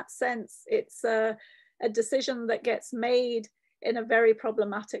in that sense, it's a decision that gets made in a very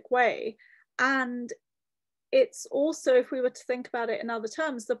problematic way. And it's also, if we were to think about it in other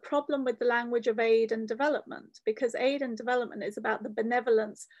terms, the problem with the language of aid and development, because aid and development is about the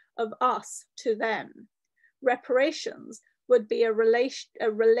benevolence of us to them. Reparations would be a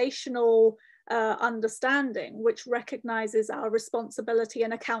relational understanding which recognizes our responsibility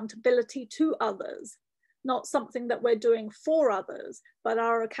and accountability to others, not something that we're doing for others, but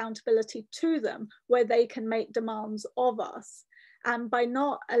our accountability to them, where they can make demands of us. And by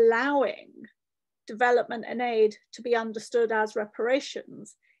not allowing development and aid to be understood as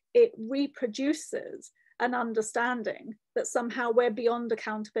reparations, it reproduces an understanding that somehow we're beyond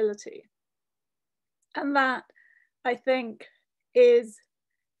accountability. And that, I think, is,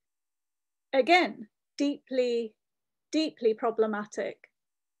 again, deeply, deeply problematic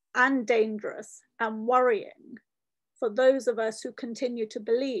and dangerous and worrying for those of us who continue to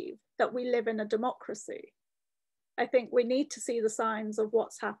believe that we live in a democracy. I think we need to see the signs of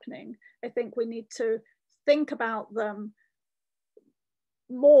what's happening. I think we need to think about them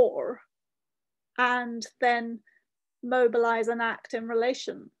more and then mobilize and act in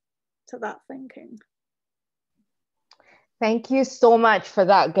relation to that thinking. Thank you so much for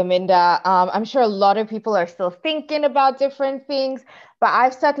that, Gominda. I'm sure a lot of people are still thinking about different things, but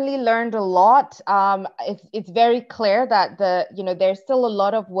I've certainly learned a lot. It's very clear that there's still a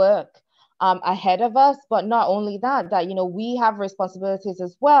lot of work ahead of us, but not only that we have responsibilities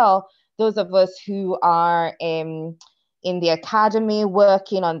as well. Those of us who are in the academy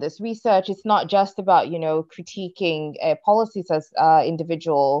working on this research, it's not just about critiquing policies as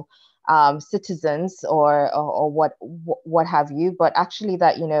individual citizens or what have you, but actually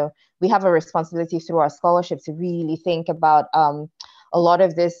that we have a responsibility through our scholarship to really think about a lot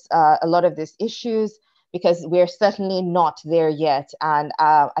of these issues, because we're certainly not there yet. And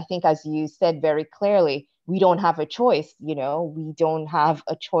I think, as you said very clearly, we don't have a choice. We don't have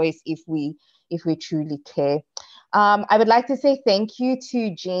a choice if we truly care. I would like to say thank you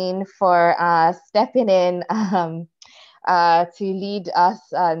to Jean for stepping in to lead us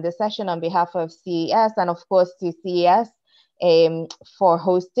in the session on behalf of CES, and of course to CES for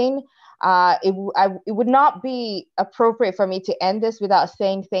hosting. It would not be appropriate for me to end this without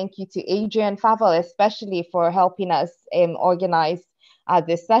saying thank you to Adrian Favell, especially for helping us organize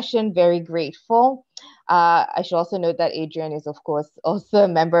this session. Very grateful. I should also note that Adrian is, of course, also a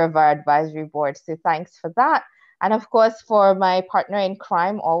member of our advisory board, so thanks for that. And of course, for my partner in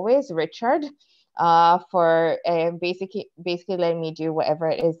crime always, Richard, for basically letting me do whatever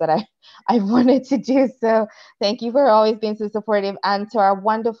it is that I wanted to do. So thank you for always being so supportive, and to our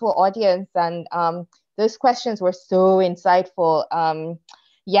wonderful audience. And those questions were so insightful.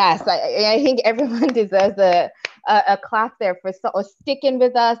 Yes, I think everyone deserves a clap there for sticking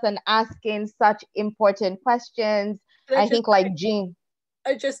with us and asking such important questions. I think, like Jean.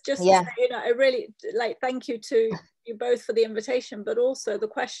 Just to say, I really thank you to you both for the invitation, but also the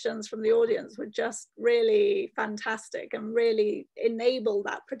questions from the audience were just really fantastic and really enable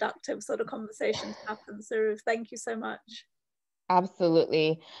that productive sort of conversation to happen. So thank you so much.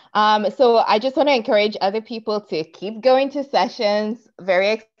 Absolutely. So I just want to encourage other people to keep going to sessions. Very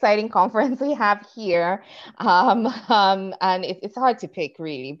exciting conference we have here. And it's hard to pick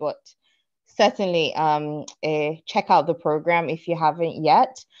really, but certainly check out the program if you haven't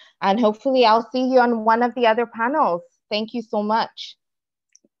yet. And hopefully I'll see you on one of the other panels. Thank you so much.